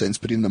literal sense,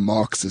 but in the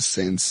Marxist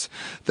sense,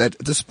 that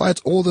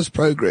despite all this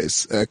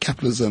progress,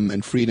 capitalism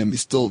and freedom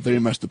is still very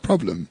much the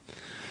problem.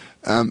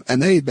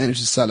 And they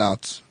manage to sell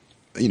out,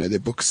 their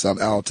books sell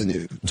out and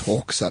their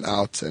talks sell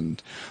out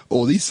and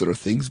all these sort of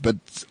things. But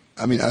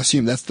I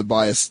assume that's the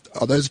bias.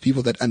 Are those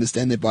people that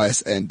understand their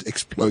bias and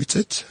exploit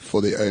it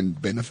for their own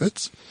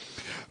benefits?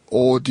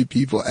 Or do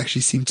people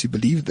actually seem to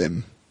believe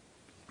them?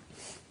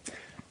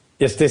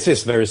 Yes, this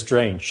is very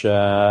strange.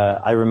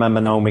 I remember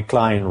Naomi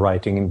Klein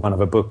writing in one of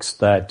her books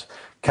that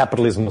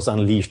capitalism was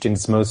unleashed in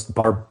its most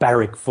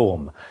barbaric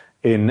form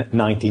in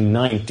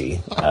 1990,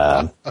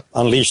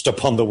 unleashed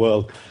upon the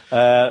world.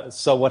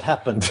 So what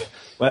happened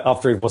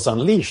after it was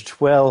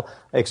unleashed? Well,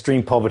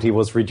 extreme poverty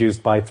was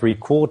reduced by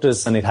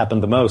 3/4, and it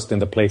happened the most in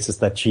the places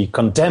that she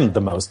condemned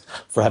the most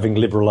for having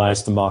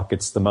liberalized the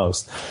markets the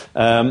most.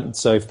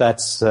 So if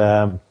that's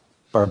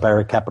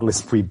barbaric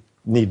capitalism, we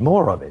need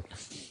more of it.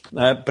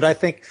 But I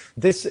think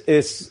this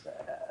is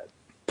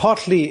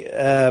partly,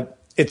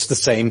 it's the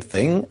same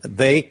thing.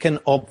 They can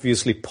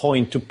obviously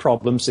point to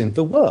problems in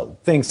the world,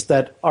 things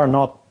that are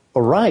not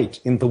all right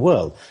in the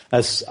world.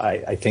 As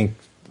I think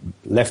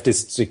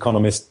leftist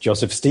economist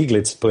Joseph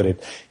Stiglitz put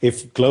it,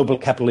 if global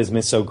capitalism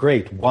is so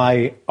great,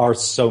 why are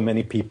so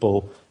many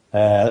people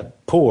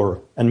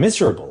poor and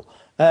miserable?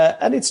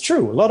 And it's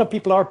true. A lot of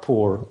people are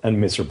poor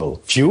and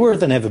miserable. Fewer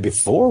than ever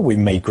before. We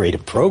made greater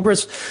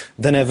progress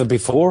than ever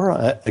before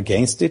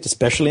against it,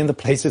 especially in the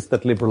places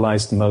that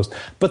liberalized the most.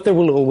 But there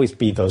will always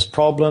be those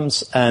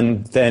problems,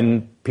 and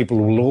then people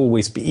will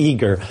always be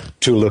eager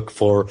to look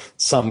for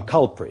some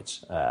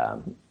culprits.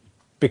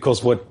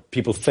 Because what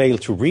people fail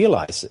to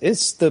realize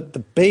is the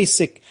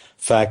basic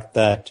fact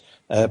that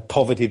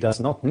poverty does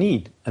not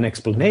need an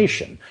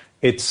explanation.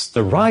 It's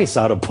the rise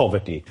out of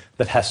poverty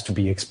that has to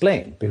be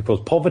explained,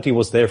 because poverty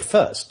was there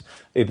first.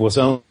 It was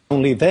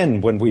only then,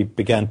 when we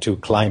began to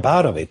climb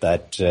out of it,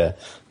 that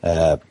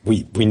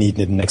we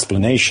needed an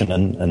explanation.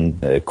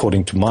 And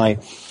according to my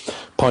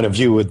point of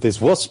view, this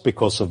was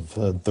because of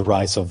the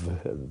rise of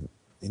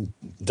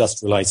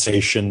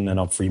industrialization and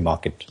of free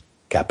market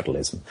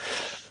capitalism.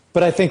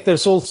 But I think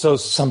there's also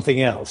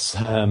something else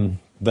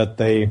that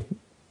they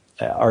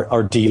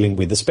are dealing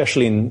with,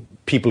 especially in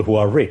people who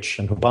are rich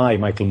and who buy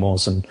Michael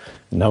Moore's and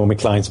Naomi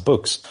Klein's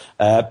books.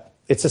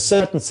 It's a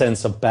certain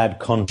sense of bad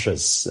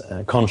conscience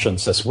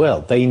as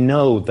well. They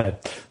know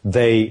that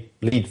they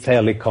lead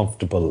fairly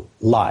comfortable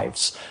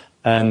lives.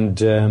 And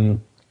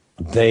two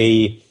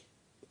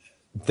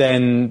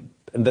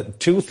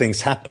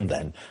things happen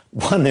then.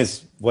 One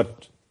is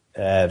what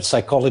some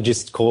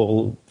psychologists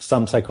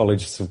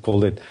have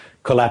called it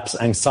collapse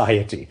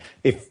anxiety.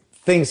 If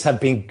things have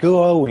been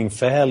going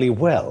fairly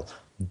well,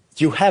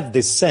 you have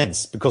this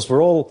sense, because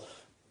we're all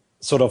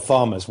sort of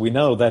farmers. We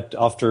know that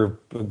after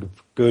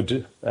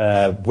good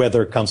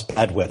weather comes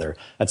bad weather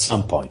at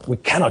some point. We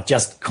cannot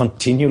just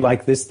continue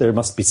like this. There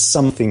must be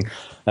something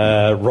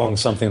wrong,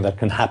 something that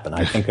can happen.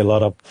 I think a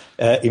lot of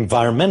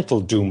environmental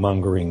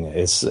doom-mongering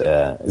is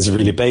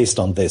really based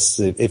on this.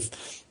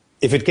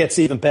 If it gets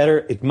even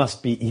better, it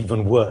must be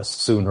even worse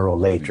sooner or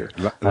later.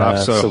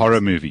 Life's a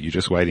horror movie. You're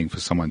just waiting for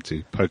someone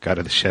to poke out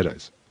of the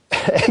shadows.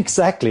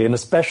 Exactly, and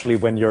especially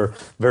when you're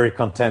very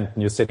content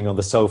and you're sitting on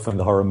the sofa in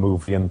the horror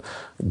movie and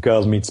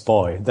girl meets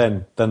boy,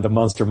 then the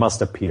monster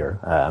must appear.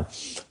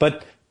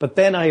 But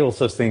then I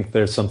also think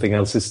there's something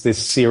else. It's this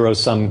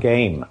zero-sum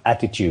game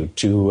attitude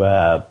to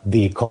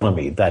the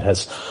economy that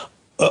has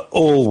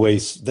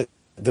always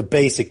the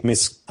basic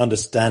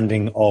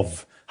misunderstanding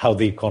of how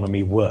the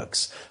economy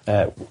works,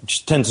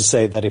 which tend to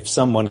say that if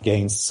someone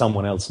gains,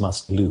 someone else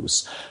must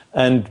lose.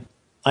 And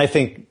I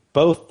think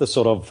both the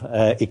sort of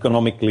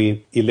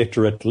economically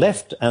illiterate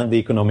left and the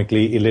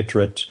economically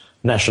illiterate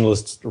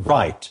nationalist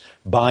right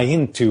buy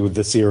into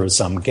the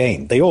zero-sum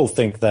game. They all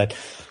think that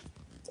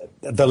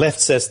the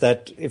left says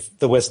that if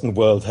the Western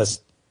world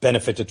has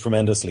benefited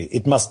tremendously,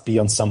 it must be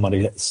on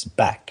somebody's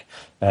back.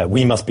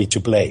 We must be to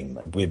blame.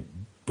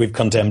 We've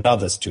condemned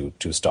others to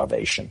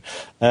starvation.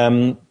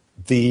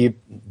 The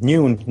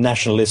new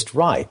nationalist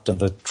right and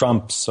the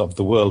Trumps of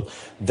the world,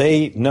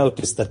 they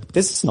notice that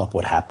this is not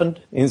what happened.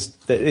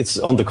 It's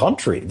on the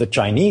contrary. The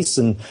Chinese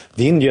and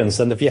the Indians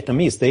and the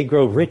Vietnamese, they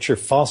grow richer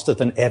faster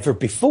than ever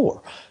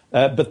before.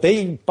 But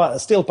they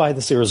still buy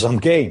the zero-sum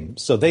game.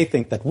 So they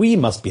think that we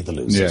must be the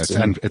losers.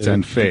 Yeah, it's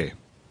unfair.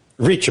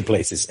 Richer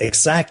places,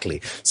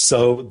 exactly.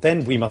 So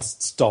then we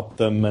must stop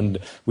them, and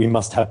we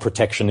must have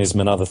protectionism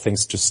and other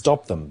things to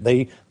stop them.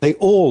 They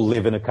all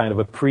live in a kind of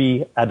a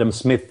pre-Adam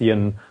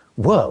Smithian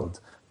world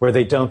where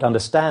they don't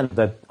understand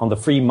that on the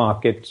free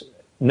market,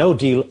 no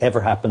deal ever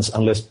happens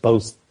unless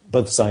both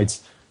both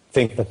sides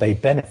think that they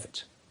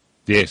benefit.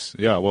 Yes,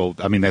 yeah. Well,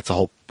 I mean, that's the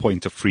whole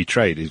point of free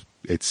trade.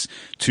 It's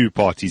two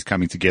parties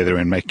coming together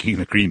and making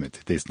an agreement.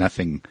 There's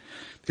nothing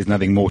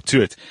more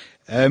to it.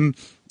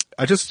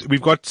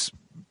 We've got,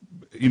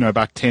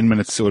 about 10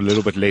 minutes or a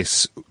little bit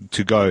less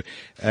to go.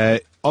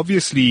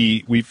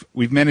 Obviously,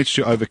 we've managed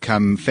to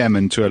overcome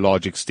famine to a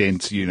large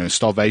extent.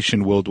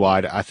 Starvation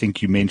worldwide, I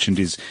think you mentioned,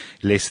 is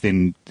less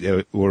than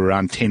or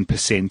around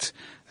 10%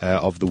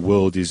 of the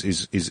world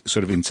is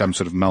sort of in some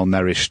sort of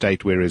malnourished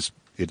state, whereas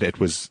it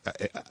was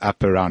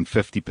up around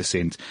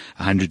 50%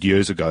 100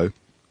 years ago.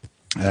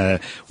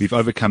 We've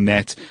overcome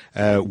that.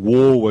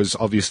 War was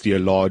obviously a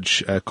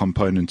large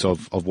component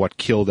of what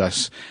killed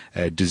us.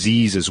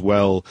 Disease as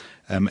well.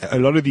 A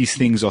lot of these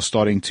things are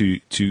starting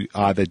to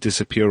either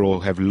disappear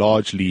or have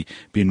largely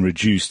been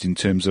reduced in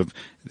terms of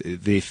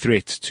their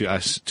threat to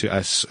us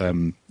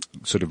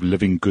sort of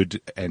living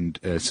good and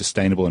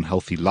sustainable and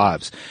healthy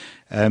lives.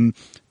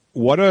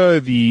 What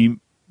are the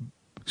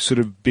sort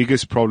of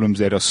biggest problems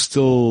that are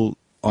still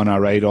on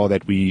our radar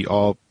that we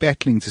are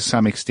battling to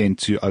some extent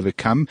to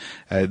overcome?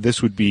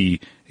 This would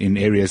be in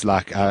areas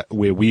like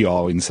where we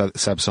are in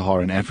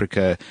sub-Saharan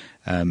Africa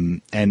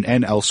and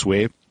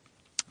elsewhere.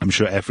 I'm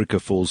sure Africa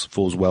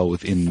falls well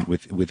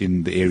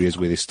within the areas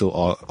where there still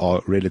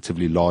are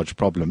relatively large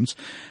problems.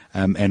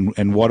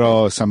 And what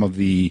are some of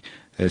the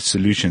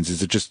solutions?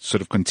 Is it just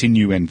sort of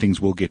continue and things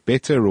will get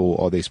better,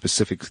 or are there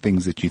specific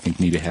things that you think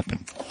need to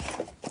happen?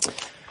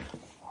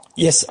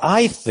 Yes,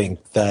 I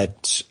think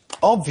that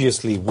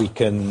obviously we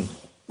can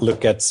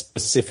look at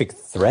specific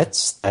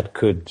threats that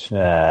could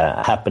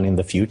happen in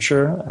the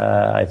future.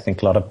 I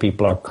think a lot of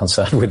people are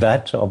concerned with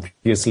that,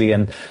 obviously,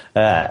 and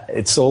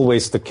it's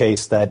always the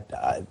case that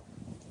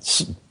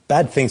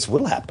bad things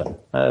will happen.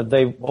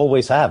 They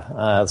always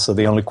have. So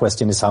the only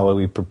question is, how are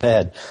we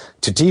prepared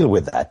to deal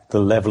with that?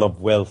 The level of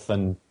wealth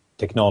and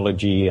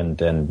technology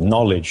and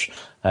knowledge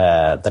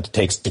that it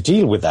takes to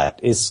deal with that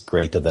is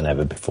greater than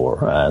ever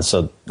before.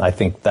 So I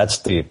think that's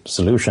the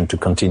solution, to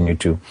continue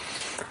to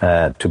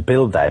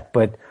build that.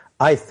 But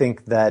I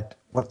think that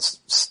what's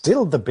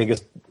still the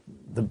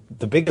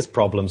biggest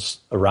problems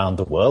around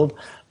the world,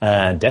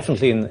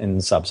 definitely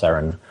in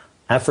sub-Saharan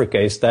Africa,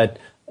 is that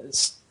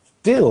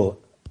still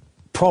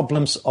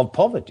problems of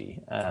poverty.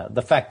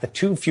 The fact that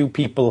too few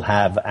people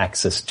have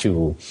access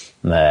to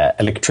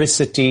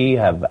electricity,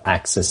 have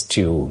access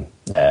to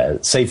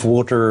safe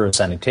water,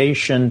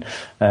 sanitation,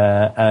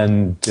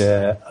 and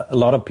a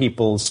lot of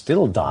people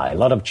still die. A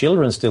lot of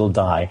children still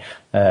die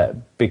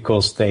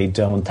because they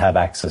don't have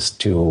access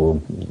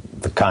to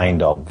the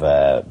kind of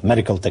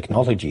medical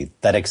technology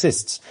that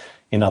exists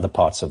in other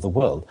parts of the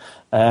world.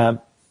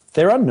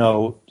 There are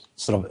no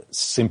sort of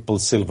simple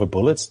silver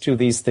bullets to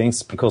these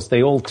things, because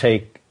they all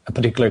take a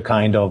particular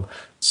kind of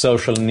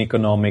social and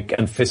economic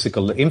and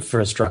physical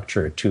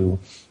infrastructure to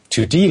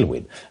deal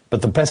with.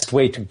 But the best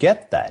way to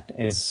get that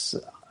is,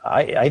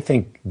 I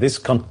think, this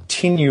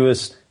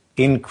continuous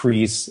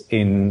increase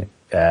in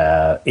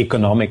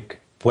economic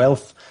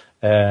wealth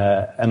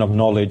and of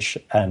knowledge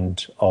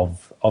and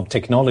of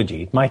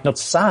technology. It might not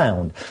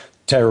sound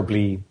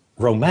terribly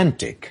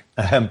romantic,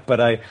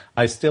 but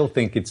I still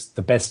think it's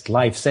the best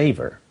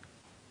lifesaver.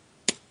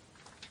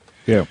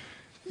 Yeah.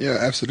 Yeah,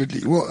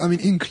 absolutely. Well, I mean,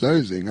 in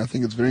closing, I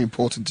think it's very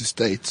important to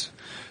state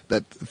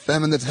that the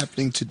famine that's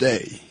happening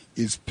today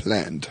is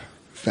planned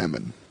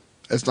famine.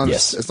 It's not.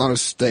 Yes. It's not a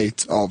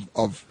state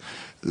of.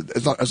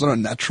 It's not a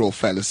natural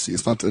fallacy.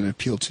 It's not an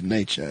appeal to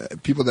nature.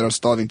 People that are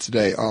starving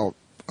today are.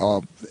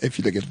 If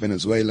you look at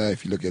Venezuela,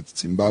 if you look at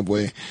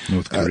Zimbabwe,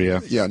 North Korea,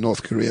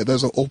 North Korea,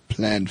 those are all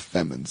planned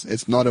famines.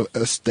 It's not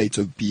a state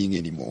of being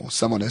anymore.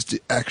 Someone has to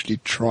actually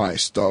try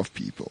starve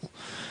people.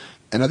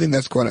 And I think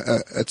that's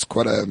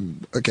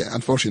okay,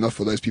 unfortunately not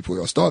for those people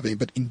who are starving,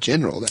 but in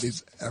general, that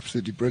is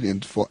absolutely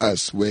brilliant for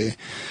us, where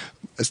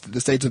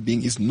the state of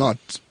being is not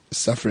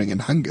suffering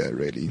and hunger,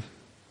 really.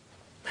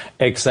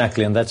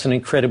 Exactly, and that's an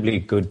incredibly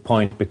good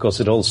point, because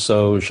it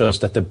also shows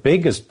that the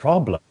biggest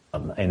problem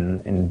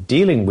in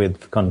dealing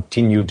with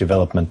continued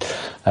development,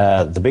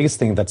 the biggest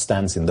thing that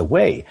stands in the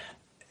way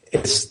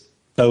is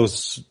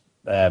those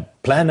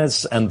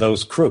planners and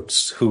those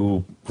crooks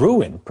who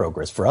ruin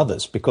progress for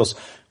others, because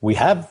we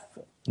have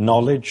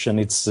knowledge and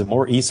it's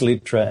more easily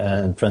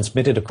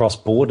transmitted across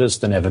borders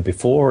than ever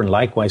before, and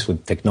likewise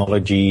with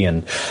technology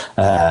and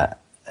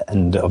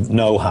of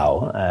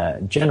know-how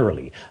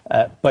generally.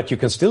 But you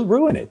can still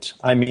ruin it.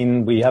 I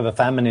mean, we have a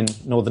famine in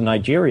northern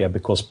Nigeria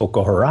because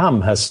Boko Haram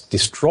has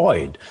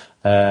destroyed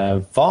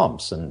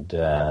farms and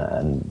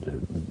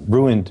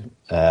ruined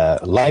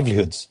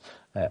livelihoods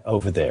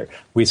over there.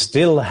 We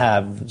still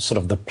have sort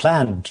of the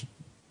planned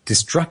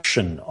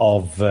destruction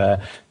of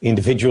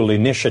individual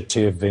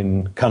initiative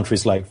in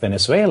countries like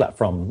Venezuela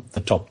from the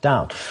top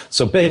down.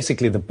 So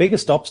basically the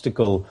biggest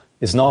obstacle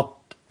is not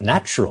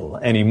natural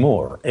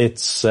anymore.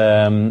 It's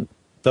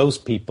those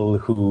people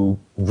who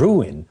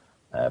ruin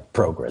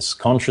progress,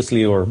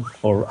 consciously or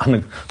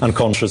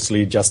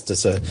unconsciously, just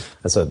as a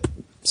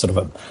sort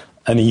of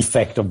an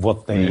effect of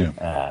what they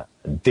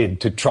did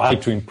to try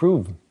to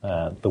improve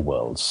the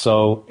world.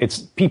 So it's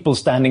people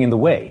standing in the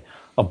way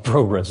of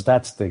progress.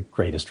 That's the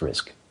greatest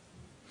risk.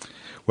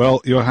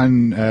 Well,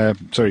 Johan,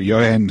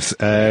 apologies.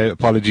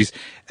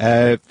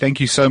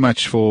 Thank you so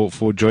much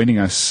for joining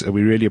us.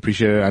 We really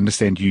appreciate it. I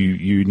understand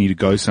you need to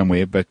go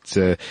somewhere, but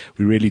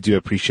we really do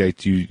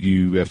appreciate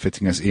you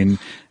fitting us in.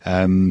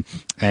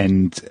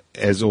 And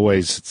as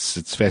always,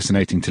 it's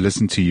fascinating to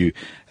listen to you.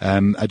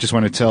 I just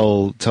want to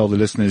tell the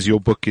listeners your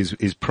book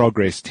is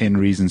Progress, 10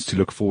 Reasons to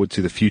Look Forward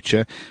to the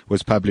Future.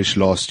 Was published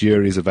last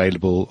year, is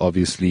available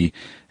obviously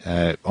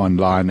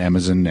online,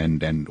 Amazon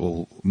and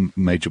all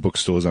major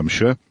bookstores, I'm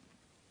sure.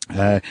 Is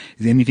there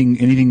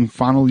anything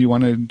final you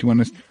want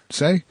to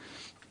say?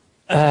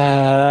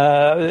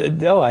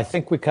 No, I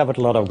think we covered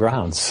a lot of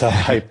ground. So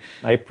I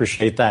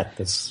appreciate that.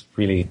 That's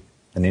really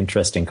an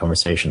interesting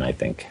conversation, I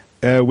think.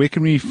 Where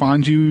can we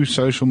find you,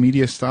 social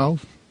media style?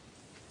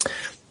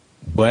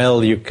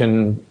 Well, you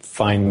can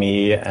find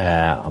me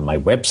on my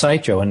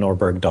website,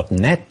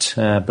 johannorberg.net,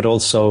 but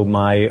also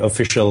my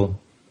official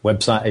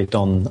website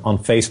on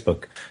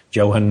Facebook,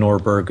 Johan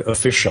Norberg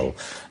Official.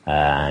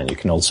 And you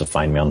can also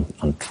find me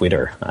on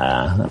Twitter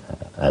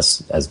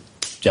as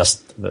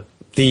just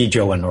the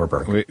Johan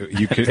Norberg.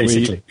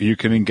 You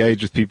can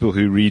engage with people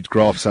who read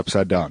graphs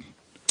upside down.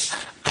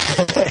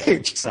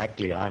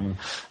 Exactly.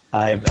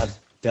 I've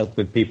dealt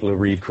with people who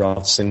read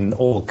graphs in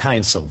all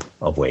kinds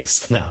of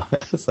ways now.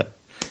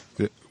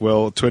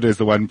 Well, Twitter is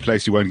the one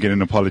place you won't get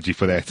an apology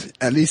for that.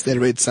 At least they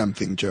read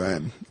something,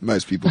 Johan.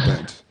 Most people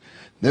don't.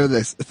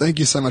 Nevertheless, thank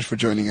you so much for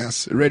joining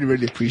us. Really,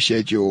 really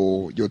appreciate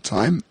your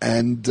time,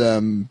 and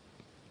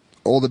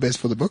all the best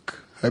for the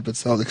book. Hope it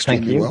sells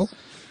extremely well.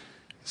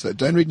 So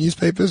don't read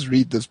newspapers,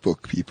 read this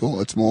book, people.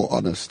 It's more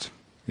honest.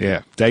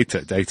 Yeah,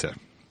 data.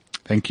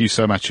 Thank you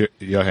so much,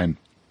 Johan.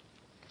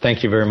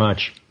 Thank you very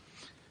much.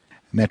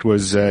 And that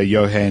was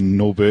Johan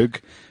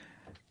Norberg.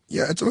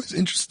 Yeah, it's always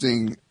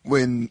interesting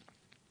when,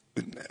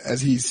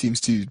 as he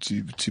seems to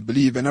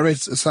believe, and I read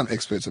some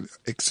excerpts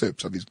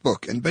of his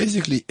book, and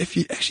basically if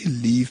you actually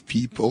leave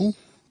people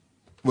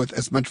with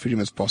as much freedom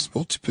as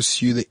possible to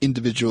pursue the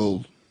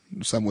individual,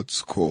 some would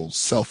call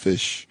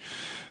selfish,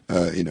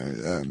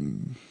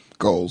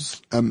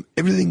 goals,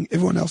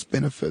 everyone else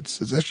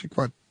benefits. It's actually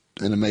quite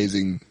an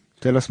amazing.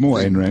 Tell us more,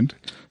 Ayn Rand.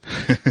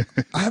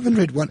 I haven't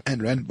read one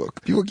Ayn Rand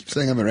book. People keep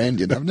saying I'm a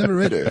Randian. I've never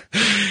read her.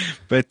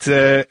 But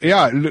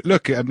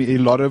look, I mean, a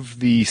lot of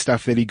the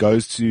stuff that he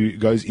goes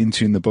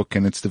into in the book,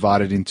 and it's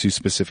divided into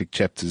specific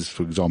chapters.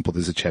 For example,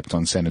 there's a chapter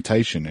on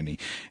sanitation, and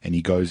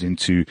he goes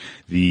into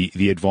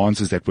the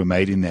advances that were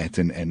made in that,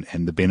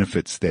 and the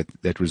benefits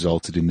that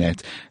resulted in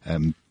that.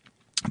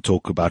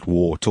 Talk about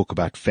war, talk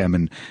about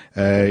famine.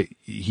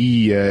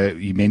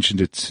 He mentioned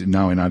it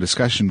now in our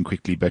discussion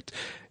quickly, but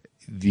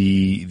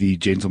the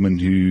gentleman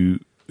who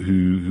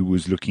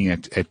was looking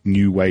at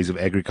new ways of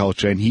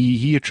agriculture, and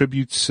he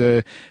attributes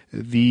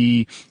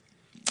the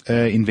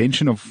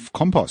invention of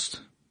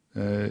compost,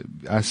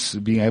 us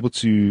being able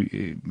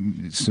to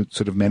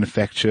sort of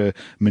manufacture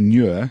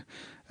manure.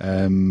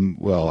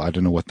 Well, I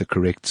don't know what the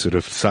correct sort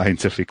of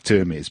scientific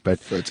term is, but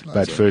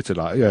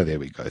fertilizer. Yeah, there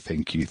we go.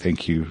 Thank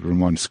you,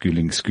 Ramon,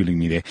 schooling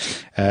me there.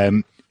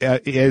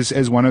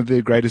 As one of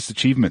the greatest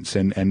achievements,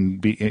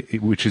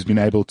 which has been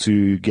able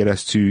to get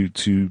us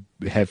to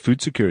have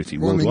food security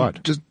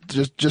worldwide. I mean,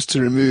 just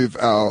to remove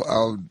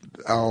our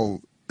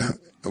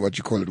what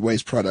you call it,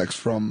 waste products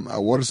from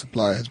our water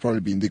supply has probably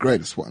been the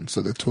greatest one.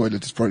 So the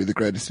toilet is probably the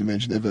greatest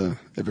invention ever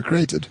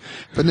created.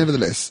 But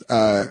nevertheless,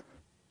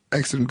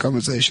 excellent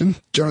conversation.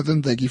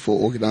 Jonathan, thank you for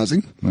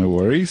organizing. No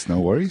worries.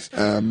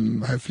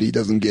 Hopefully he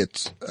doesn't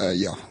get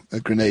a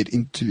grenade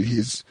into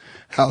his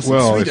house in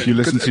Well, Sweden. if you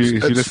listen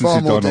to it's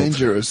far more Donald.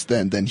 dangerous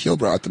than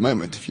Hillbrow at the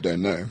moment, if you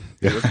don't know.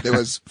 There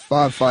was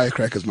 5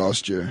 firecrackers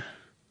last year.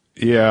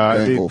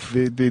 Yeah,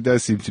 there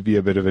does seem to be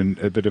a bit of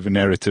a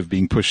narrative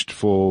being pushed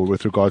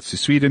with regards to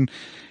Sweden.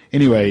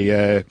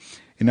 Anyway,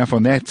 enough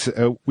on that.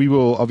 We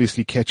will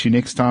obviously catch you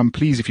next time.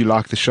 Please, if you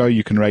like the show,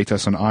 you can rate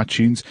us on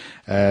iTunes.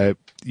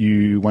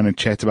 You want to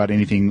chat about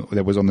anything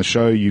that was on the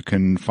show, you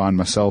can find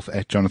myself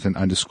at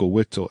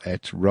Jonathan_Witt or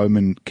at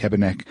Roman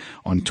Cabernac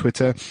on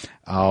Twitter.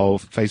 Our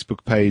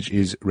Facebook page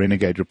is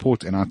Renegade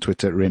Report, and our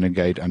Twitter,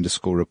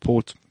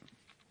 Renegade_Report.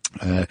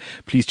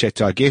 Please chat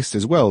to our guest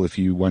as well if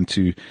you want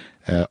to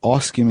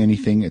ask him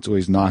anything. It's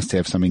always nice to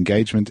have some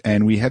engagement.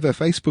 And we have a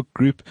Facebook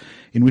group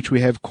in which we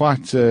have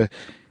quite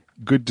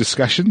good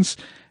discussions,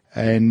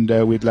 and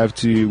we'd love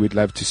to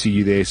see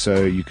you there.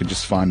 So you can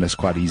just find us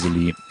quite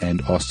easily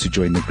and ask to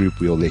join the group.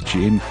 We'll let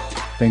you in.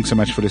 Thanks so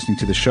much for listening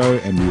to the show,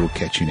 and we will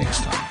catch you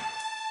next time.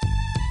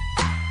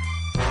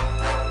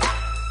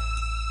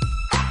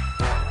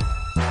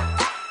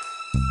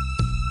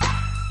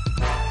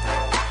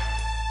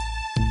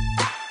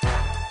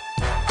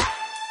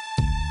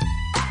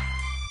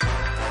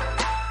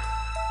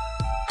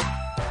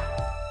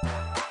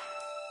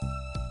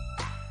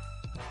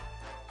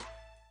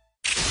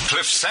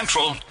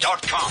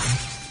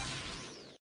 CliffCentral.com